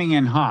about coming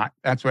in hot.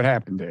 That's what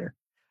happened there.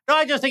 No,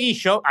 I just think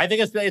I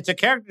think it's a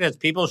character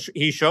that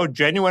he showed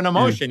genuine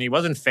emotion. He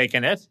wasn't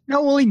faking it.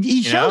 No, well,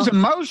 he shows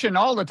emotion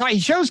all the time. He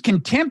shows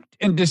contempt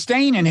and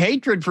disdain and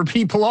hatred for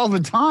people all the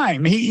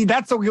time.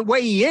 That's the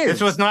way he is.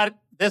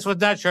 This was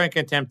not showing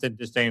contempt and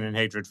disdain and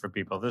hatred for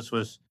people. This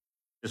was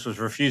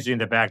refusing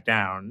to back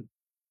down.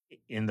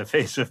 in the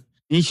face of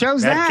He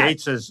shows Matt that.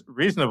 Gaetz's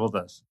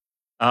reasonableness.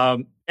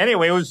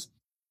 Anyway,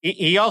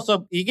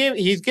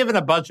 he's given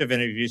a bunch of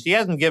interviews. He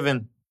hasn't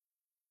given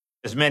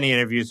as many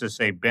interviews as,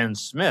 say, Ben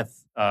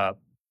Smith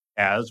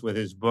has with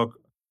his book,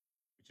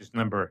 which is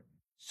number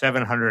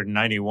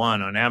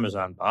 791 on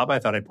Amazon. Bob, I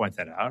thought I'd point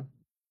that out.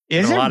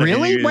 Is it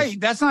really? Wait,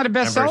 that's not a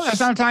bestseller.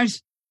 That's not a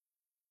Times.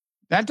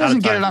 That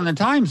doesn't get it on the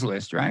Times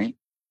list, right?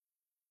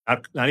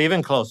 Not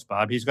even close,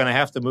 Bob. He's going to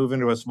have to move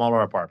into a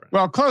smaller apartment.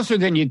 Well, closer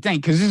than you'd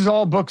think, because this is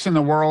all books in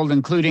the world,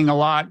 including a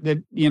lot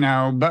that,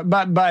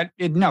 but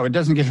it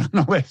doesn't get on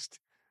the list.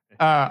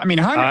 I think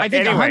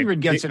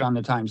 100 gets it on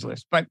the Times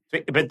list. But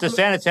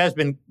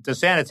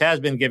DeSantis has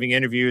been giving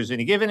interviews, and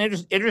he gave an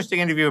interesting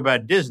interview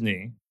about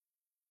Disney.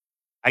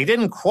 I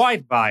didn't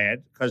quite buy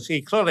it because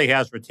he clearly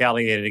has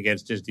retaliated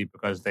against Disney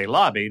because they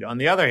lobbied. On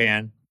the other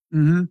hand,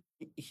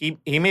 he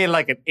made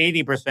like an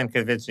 80%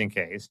 convincing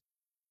case.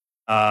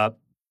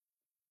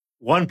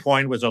 One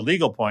point was a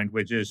legal point,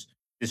 which is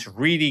this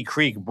Reedy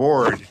Creek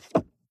board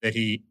that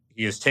he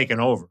has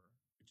taken over,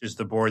 which is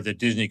the board that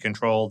Disney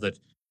controlled that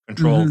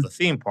controlled the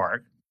theme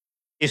park,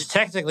 is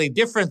technically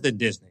different than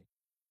Disney.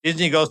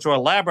 Disney goes to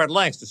elaborate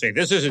lengths to say,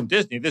 this isn't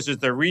Disney, this is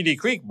the Reedy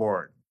Creek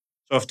board.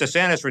 So if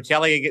DeSantis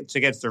retaliates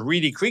against the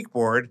Reedy Creek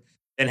board,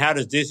 then how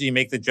does Disney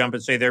make the jump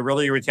and say they're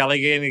really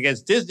retaliating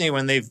against Disney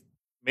when they've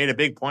made a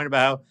big point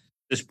about how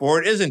this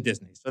board isn't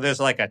Disney? So there's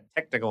like a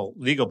technical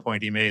legal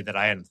point he made that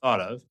I hadn't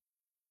thought of.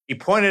 He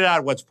pointed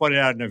out what's pointed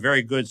out in a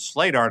very good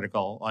Slate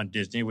article on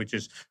Disney, which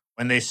is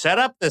when they set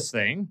up this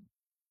thing,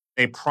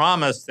 they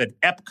promised that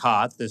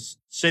Epcot, this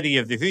city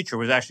of the future,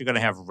 was actually going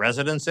to have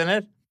residents in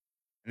it.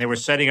 And they were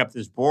setting up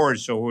this board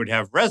so it would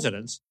have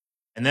residents.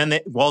 And then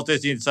Walt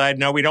Disney decided,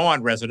 no, we don't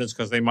want residents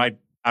because they might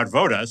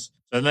outvote us.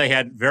 So then they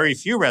had very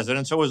few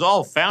residents. So it was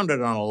all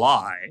founded on a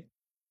lie.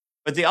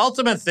 But the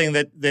ultimate thing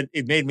that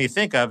it made me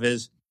think of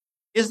is,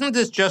 isn't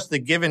this just the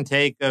give and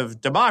take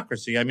of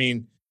democracy? I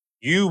mean,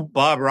 you,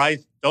 Bob Wright,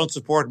 don't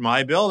support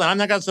my bill, and I'm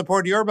not going to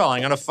support your bill.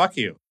 I'm going to fuck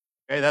you.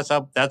 Okay, that's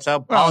how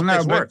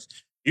politics works.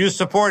 You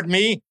support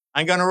me,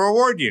 I'm going to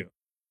reward you.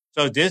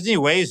 So Disney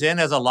weighs in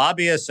as a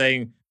lobbyist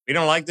saying, we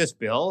don't like this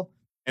bill.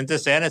 And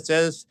DeSantis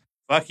says,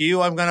 fuck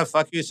you, I'm going to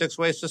fuck you 6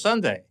 ways to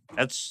Sunday.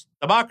 That's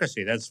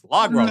democracy. That's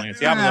log rolling. It's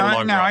the opposite of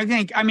log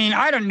rolling.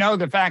 I don't know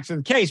the facts of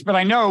the case, but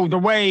I know the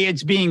way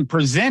it's being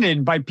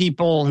presented by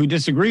people who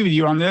disagree with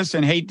you on this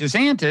and hate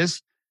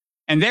DeSantis.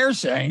 And they're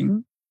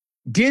saying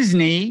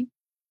Disney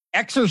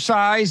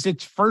exercised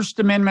its First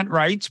Amendment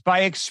rights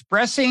by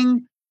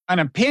expressing an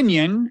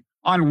opinion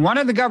on one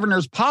of the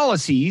governor's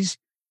policies,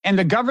 and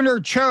the governor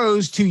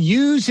chose to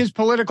use his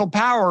political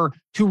power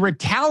to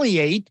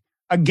retaliate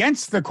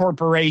against the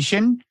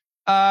corporation.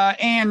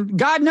 And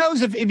God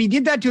knows if he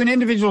did that to an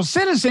individual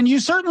citizen, you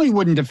certainly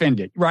wouldn't defend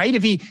it, right?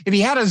 If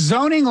he had a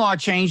zoning law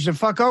change to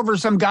fuck over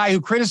some guy who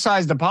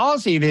criticized the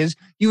policy of his,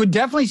 you would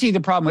definitely see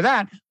the problem with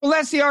that. Well,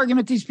 that's the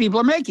argument these people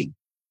are making.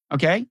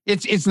 Okay,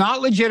 it's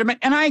not legitimate,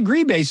 and I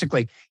agree.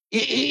 Basically,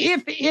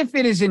 if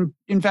it is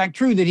in fact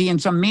true that he, in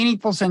some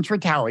meaningful sense,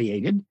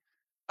 retaliated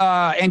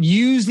and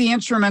used the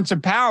instruments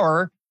of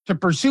power to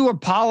pursue a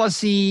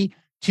policy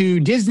to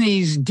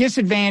Disney's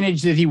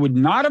disadvantage that he would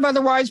not have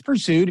otherwise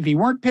pursued if he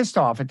weren't pissed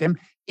off at them.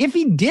 If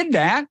he did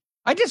that,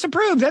 I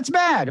disapprove. That's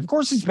bad. Of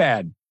course, it's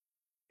bad.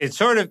 It's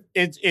sort of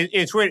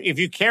it's weird. If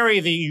you carry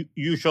the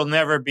 "you shall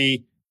never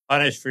be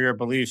punished for your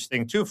beliefs"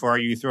 thing too far,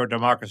 you throw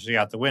democracy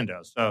out the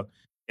window. So.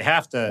 You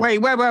have to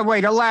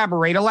wait.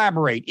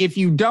 Elaborate. If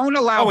you don't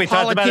allow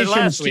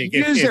politicians to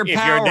use their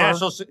power,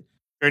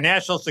 your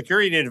national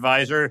security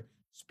advisor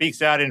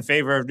speaks out in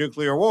favor of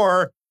nuclear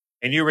war,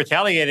 and you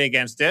retaliate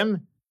against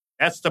him,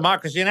 that's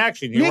democracy in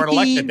action. You weren't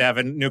elected to have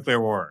a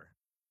nuclear war.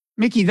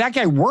 Mickey, that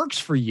guy works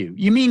for you.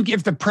 You mean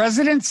if the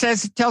president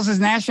tells his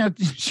national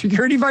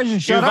security advisor to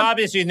shut up?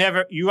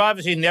 You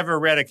obviously never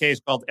read a case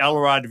called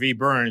Elrod v.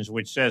 Burns,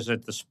 which says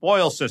that the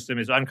spoils system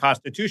is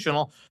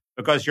unconstitutional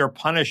because you're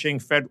punishing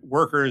Fed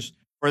workers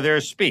for their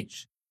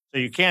speech. So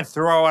you can't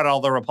throw out all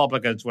the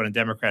Republicans when a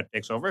Democrat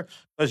takes over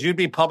because you'd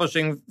be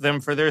punishing them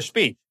for their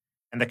speech.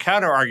 And the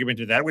counter argument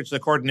to that, which the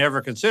court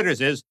never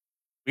considers, is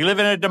we live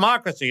in a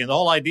democracy, and the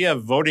whole idea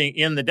of voting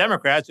in the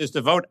Democrats is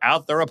to vote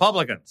out the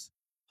Republicans,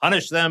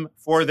 punish them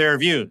for their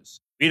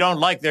views. We don't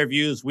like their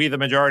views, we the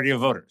majority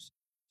of voters.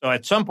 So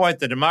at some point,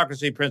 the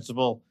democracy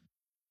principle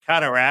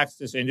counteracts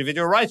this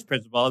individual rights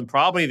principle, and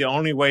probably the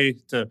only way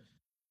to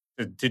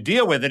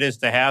deal with it is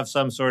to have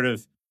some sort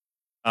of,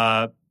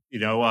 law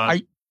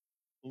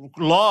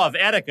of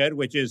etiquette,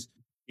 which is,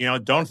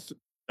 don't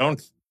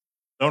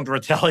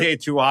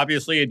retaliate too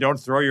obviously, and don't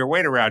throw your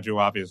weight around too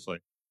obviously.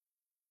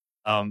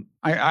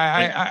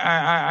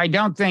 I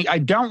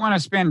don't want to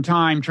spend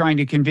time trying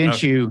to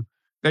convince you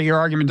that your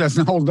argument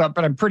doesn't hold up,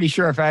 but I'm pretty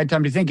sure if I had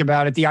time to think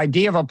about it, the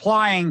idea of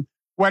applying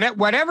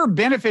whatever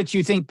benefits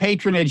you think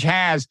patronage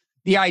has,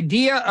 the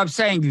idea of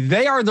saying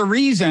they are the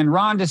reason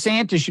Ron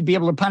DeSantis should be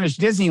able to punish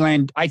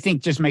Disneyland, I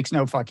think just makes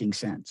no fucking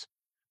sense.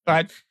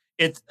 But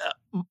it's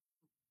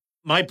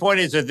my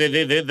point is that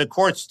the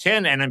courts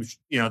tend, and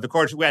the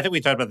courts. I think we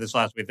talked about this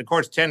last week. The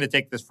courts tend to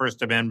take this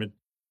First Amendment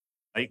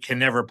can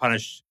never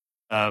punish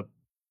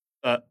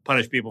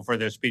people for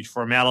their speech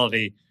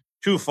formality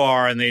too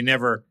far, and they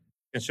never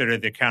consider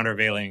the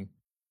countervailing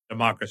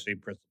democracy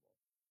principle.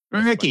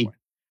 Mickey,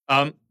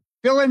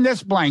 fill in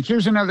this blank.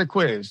 Here's another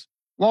quiz.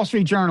 Wall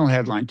Street Journal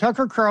headline: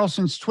 Tucker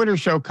Carlson's Twitter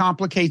show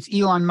complicates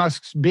Elon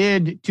Musk's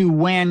bid to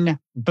win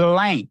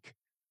blank.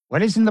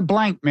 What is in the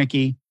blank,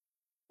 Mickey?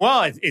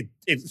 Well, it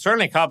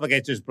certainly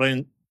complicates his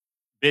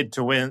bid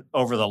to win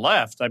over the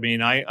left. I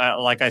mean, I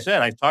like I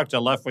said, I talked to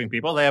left-wing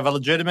people. They have a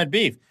legitimate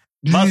beef.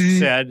 Musk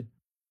said,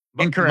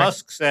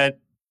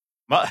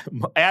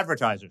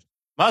 advertisers.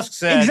 Musk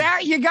said,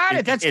 exactly. You got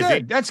it. That's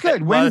good. That's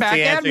good. Win back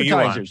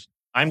advertisers.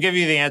 I'm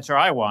giving you the answer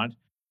I want,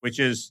 which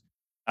is,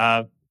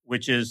 Musk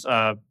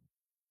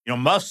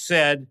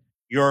said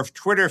your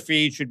Twitter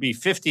feed should be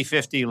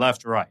 50-50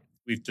 left-right.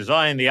 We've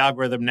designed the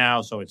algorithm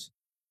now,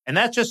 and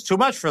that's just too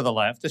much for the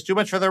left. It's too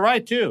much for the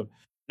right, too.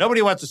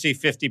 Nobody wants to see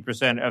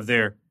 50% of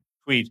their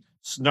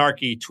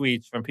snarky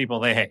tweets from people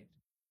they hate.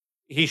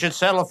 He should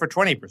settle for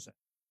 20%.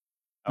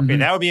 Okay,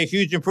 that would be a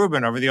huge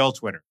improvement over the old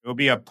Twitter. It would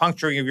be a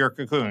puncturing of your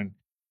cocoon.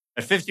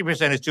 But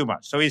 50% is too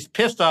much. So he's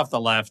pissed off the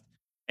left,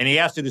 and he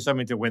has to do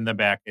something to win them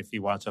back if he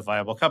wants a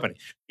viable company.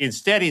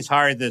 Instead, he's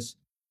hired this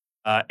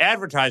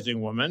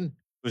advertising woman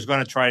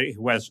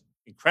who has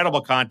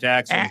incredible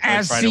contacts and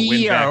as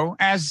CEO,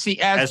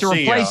 to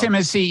replace him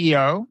as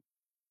CEO.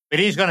 But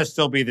he's going to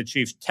still be the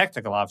chief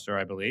technical officer,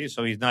 I believe.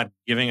 So he's not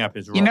giving up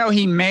his role.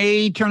 He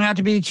may turn out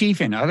to be the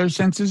chief in other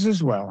senses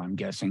as well, I'm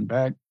guessing.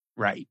 But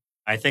right.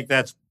 I think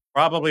that's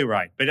probably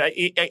right. But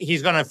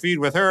he's going to feud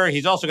with her.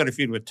 He's also going to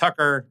feud with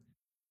Tucker.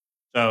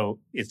 So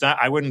it's not.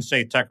 I wouldn't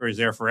say Tucker is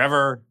there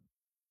forever.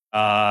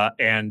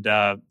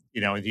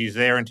 He's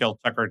there until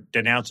Tucker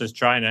denounces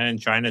China, and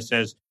China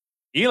says,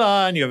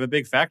 "Elon, you have a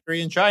big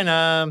factory in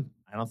China.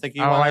 I don't think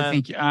you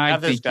want to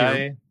have this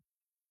guy."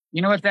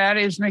 You know what that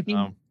is, Mickey?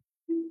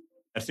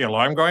 That's the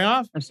alarm going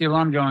off? That's the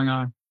alarm going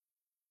on.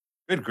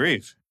 Good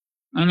grief.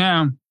 I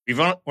know.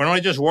 We're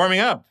only just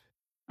warming up.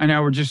 I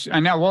know. I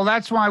know. Well,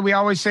 that's why we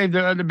always save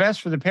the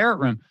best for the parrot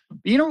room. But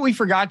you know what we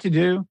forgot to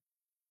do?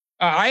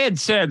 I had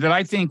said that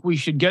I think we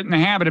should get in the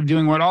habit of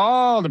doing what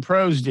all the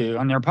pros do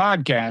on their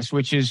podcast,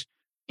 which is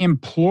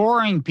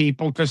imploring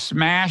people to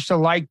smash the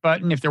like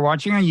button if they're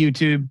watching on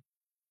YouTube.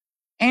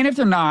 And if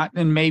they're not,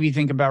 then maybe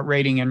think about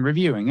rating and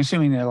reviewing,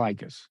 assuming they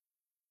like us.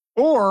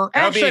 Or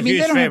actually, they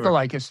don't have to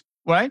like us.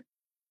 What?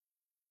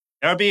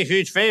 That would be a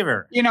huge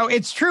favor.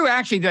 It's true,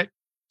 actually, that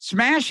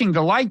smashing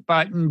the like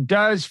button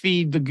does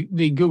feed the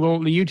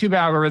YouTube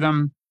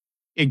algorithm.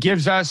 It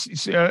gives us,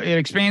 it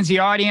expands the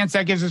audience.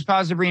 That gives us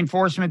positive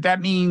reinforcement.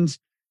 That means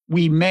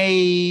we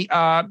may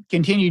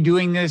continue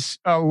doing this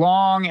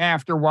long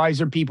after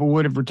wiser people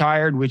would have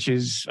retired, which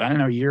is, I don't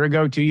know, a year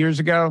ago, 2 years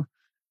ago.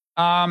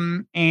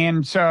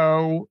 And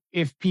so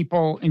if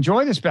people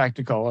enjoy the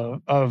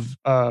spectacle of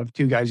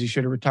two guys who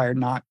should have retired,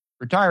 not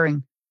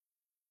retiring,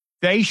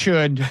 they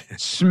should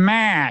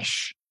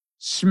smash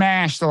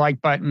the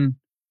like button.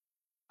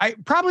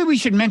 We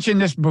should mention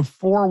this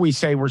before we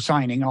say we're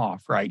signing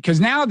off, right? Because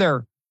now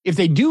if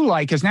they do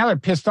like us, now they're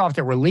pissed off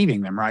that we're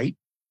leaving them, right?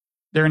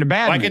 They're in a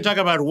bad mood. I can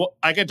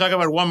talk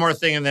about one more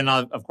thing, and then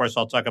I'll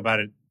talk about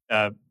it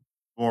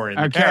more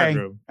in the parrot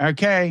room.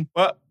 Okay.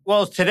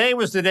 Well, today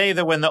was the day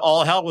that when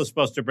all hell was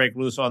supposed to break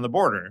loose on the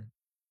border,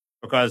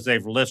 because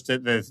they've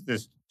lifted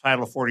this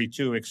Title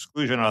 42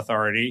 exclusion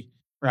authority,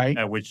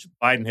 right? Which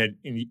Biden had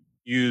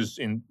used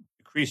in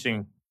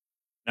decreasing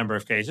number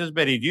of cases,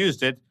 but he'd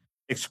used it,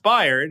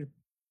 expired,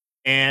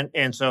 and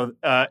so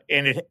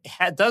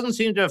it doesn't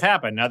seem to have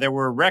happened. Now there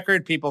were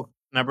record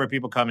number of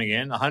people coming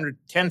in,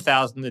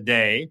 110,000 a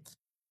day.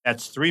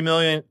 That's 3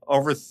 million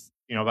well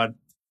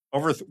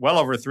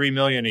over 3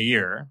 million a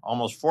year,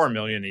 almost 4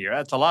 million a year.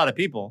 That's a lot of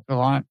people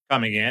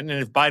coming in,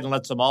 and if Biden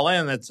lets them all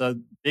in, that's a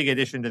big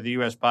addition to the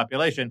U.S.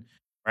 population.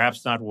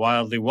 Perhaps not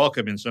wildly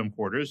welcome in some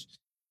quarters,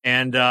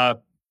 and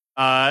but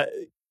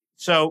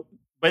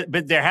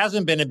there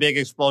hasn't been a big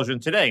explosion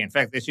today. In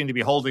fact, they seem to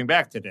be holding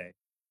back today.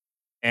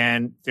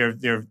 And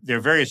they're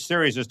very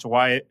serious as to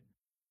why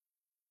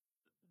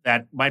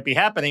that might be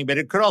happening, but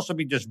it could also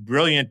be just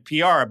brilliant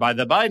PR by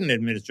the Biden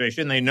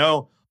administration. They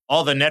know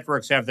all the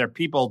networks have their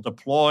people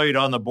deployed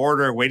on the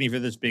border waiting for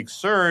this big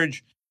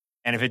surge.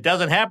 And if it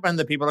doesn't happen,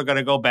 the people are going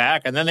to go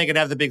back, and then they can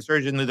have the big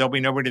surge and there'll be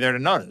nobody there to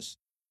notice.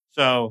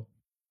 So,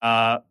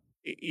 that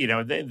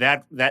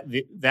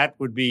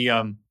would be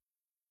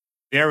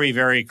very,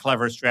 very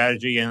clever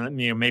strategy, and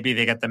maybe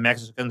they get the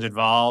Mexicans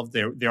involved.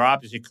 They're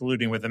obviously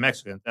colluding with the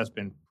Mexicans. That's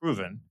been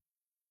proven.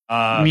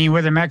 You mean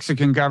with the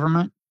Mexican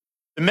government?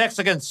 The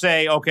Mexicans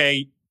say,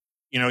 okay,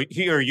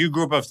 here you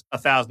group of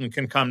 1,000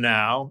 can come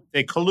now.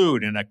 They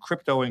collude in a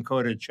crypto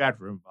encoded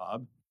chat room,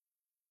 Bob,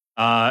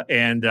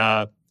 and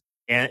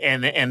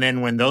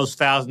then when those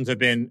thousands have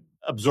been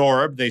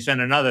absorbed, they send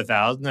another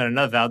 1,000 and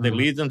another 1,000. They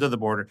lead them to the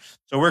border.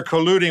 So we're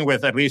colluding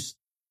with at least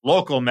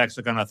local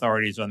Mexican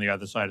authorities on the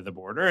other side of the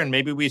border. And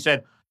maybe we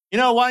said,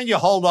 why don't you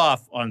hold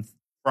off on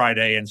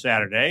Friday and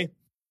Saturday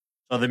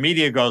so the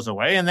media goes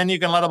away, and then you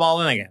can let them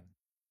all in again.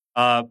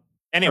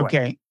 Anyway.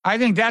 Okay. I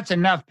think that's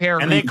enough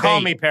paranoid. And they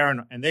call me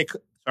paranoid. And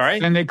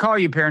they call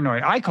you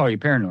paranoid. I call you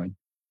paranoid.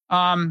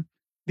 I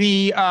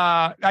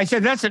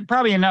said that's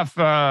probably enough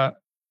Parrot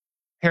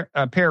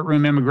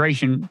Room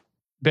immigration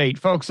bait.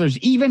 Folks, there's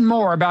even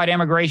more about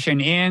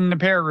immigration in the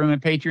Parrot Room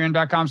at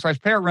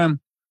patreon.com/Parrot Room.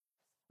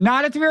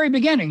 Not at the very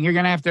beginning. You're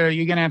gonna have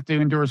to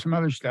endure some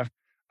other stuff.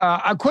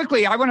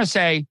 Quickly, I want to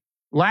say,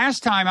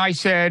 last time I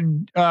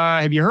said,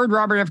 have you heard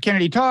Robert F.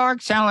 Kennedy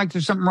talk? Sounded like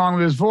there's something wrong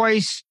with his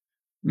voice.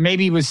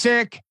 Maybe he was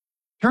sick.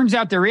 Turns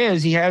out there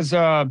is. He has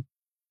a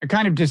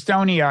kind of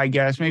dystonia, I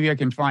guess. Maybe I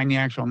can find the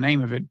actual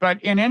name of it.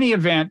 But in any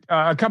event,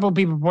 a couple of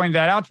people pointed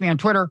that out to me on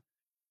Twitter.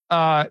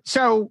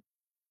 So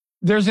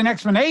there's an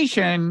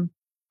explanation.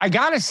 I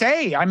got to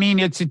say, I mean,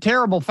 it's a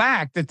terrible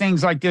fact that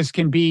things like this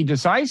can be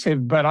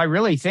decisive, but I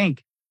really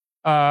think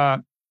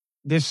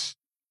this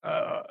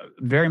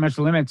very much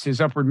limits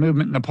his upward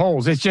movement in the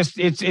polls. It's just,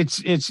 it's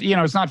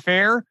it's not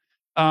fair.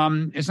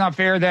 It's not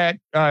fair that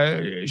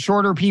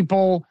shorter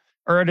people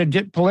are at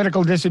a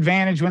political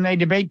disadvantage when they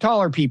debate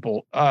taller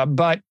people.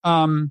 But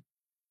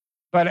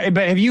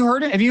have you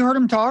heard it? Have you heard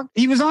him talk?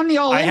 He was on the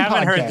All In podcast. I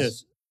haven't heard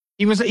this.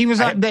 He was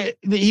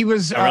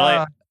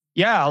really?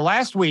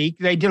 Last week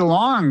they did a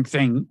long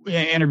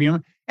interview.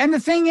 And the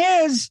thing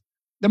is,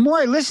 the more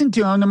I listen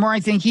to him, the more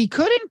I think he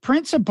could in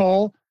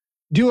principle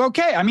do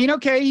okay. I mean,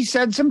 okay, he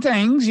said some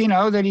things,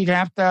 that he'd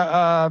have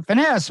to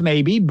finesse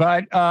maybe,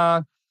 but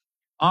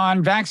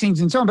on vaccines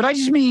and so on. But I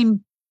just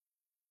mean,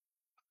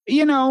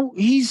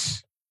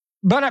 he's.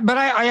 But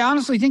I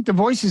honestly think the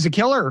voice is a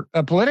killer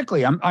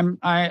politically. I'm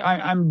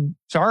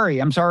sorry.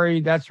 I'm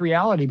sorry that's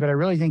reality, but I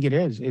really think it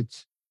is.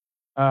 It's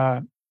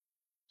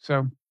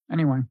so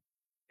anyway.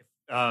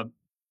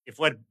 If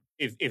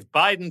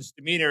Biden's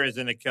demeanor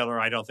isn't a killer,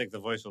 I don't think the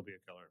voice will be a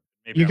killer.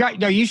 Maybe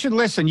you should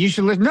listen. You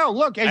should listen. No,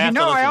 look, as you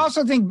know, I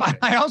also think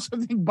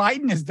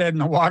Biden is dead in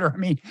the water. I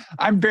mean,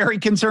 I'm very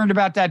concerned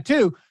about that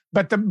too.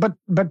 But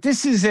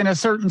this is in a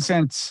certain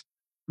sense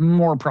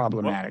more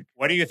problematic.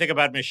 What do you think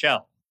about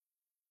Michelle?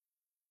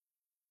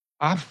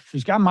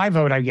 She's got my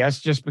vote, I guess,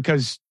 just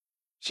because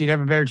she'd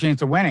have a better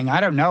chance of winning.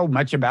 I don't know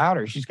much about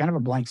her. She's kind of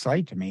a blank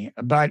slate to me.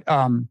 But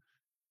that's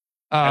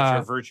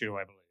her virtue,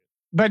 I believe.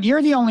 But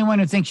you're the only one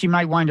who thinks she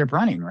might wind up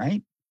running,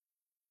 right?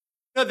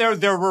 No,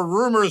 there were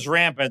rumors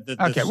rampant that.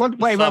 Okay,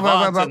 wait. We'll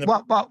talk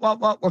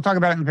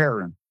about it in the Parrot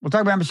Room. We'll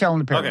talk about Michelle in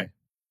the Parrot Room.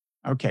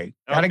 Okay.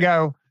 Gotta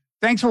go.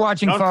 Thanks for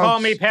watching, folks. Don't call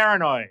me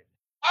paranoid.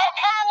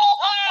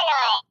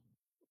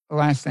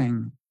 Last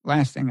thing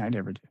I'd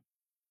ever do.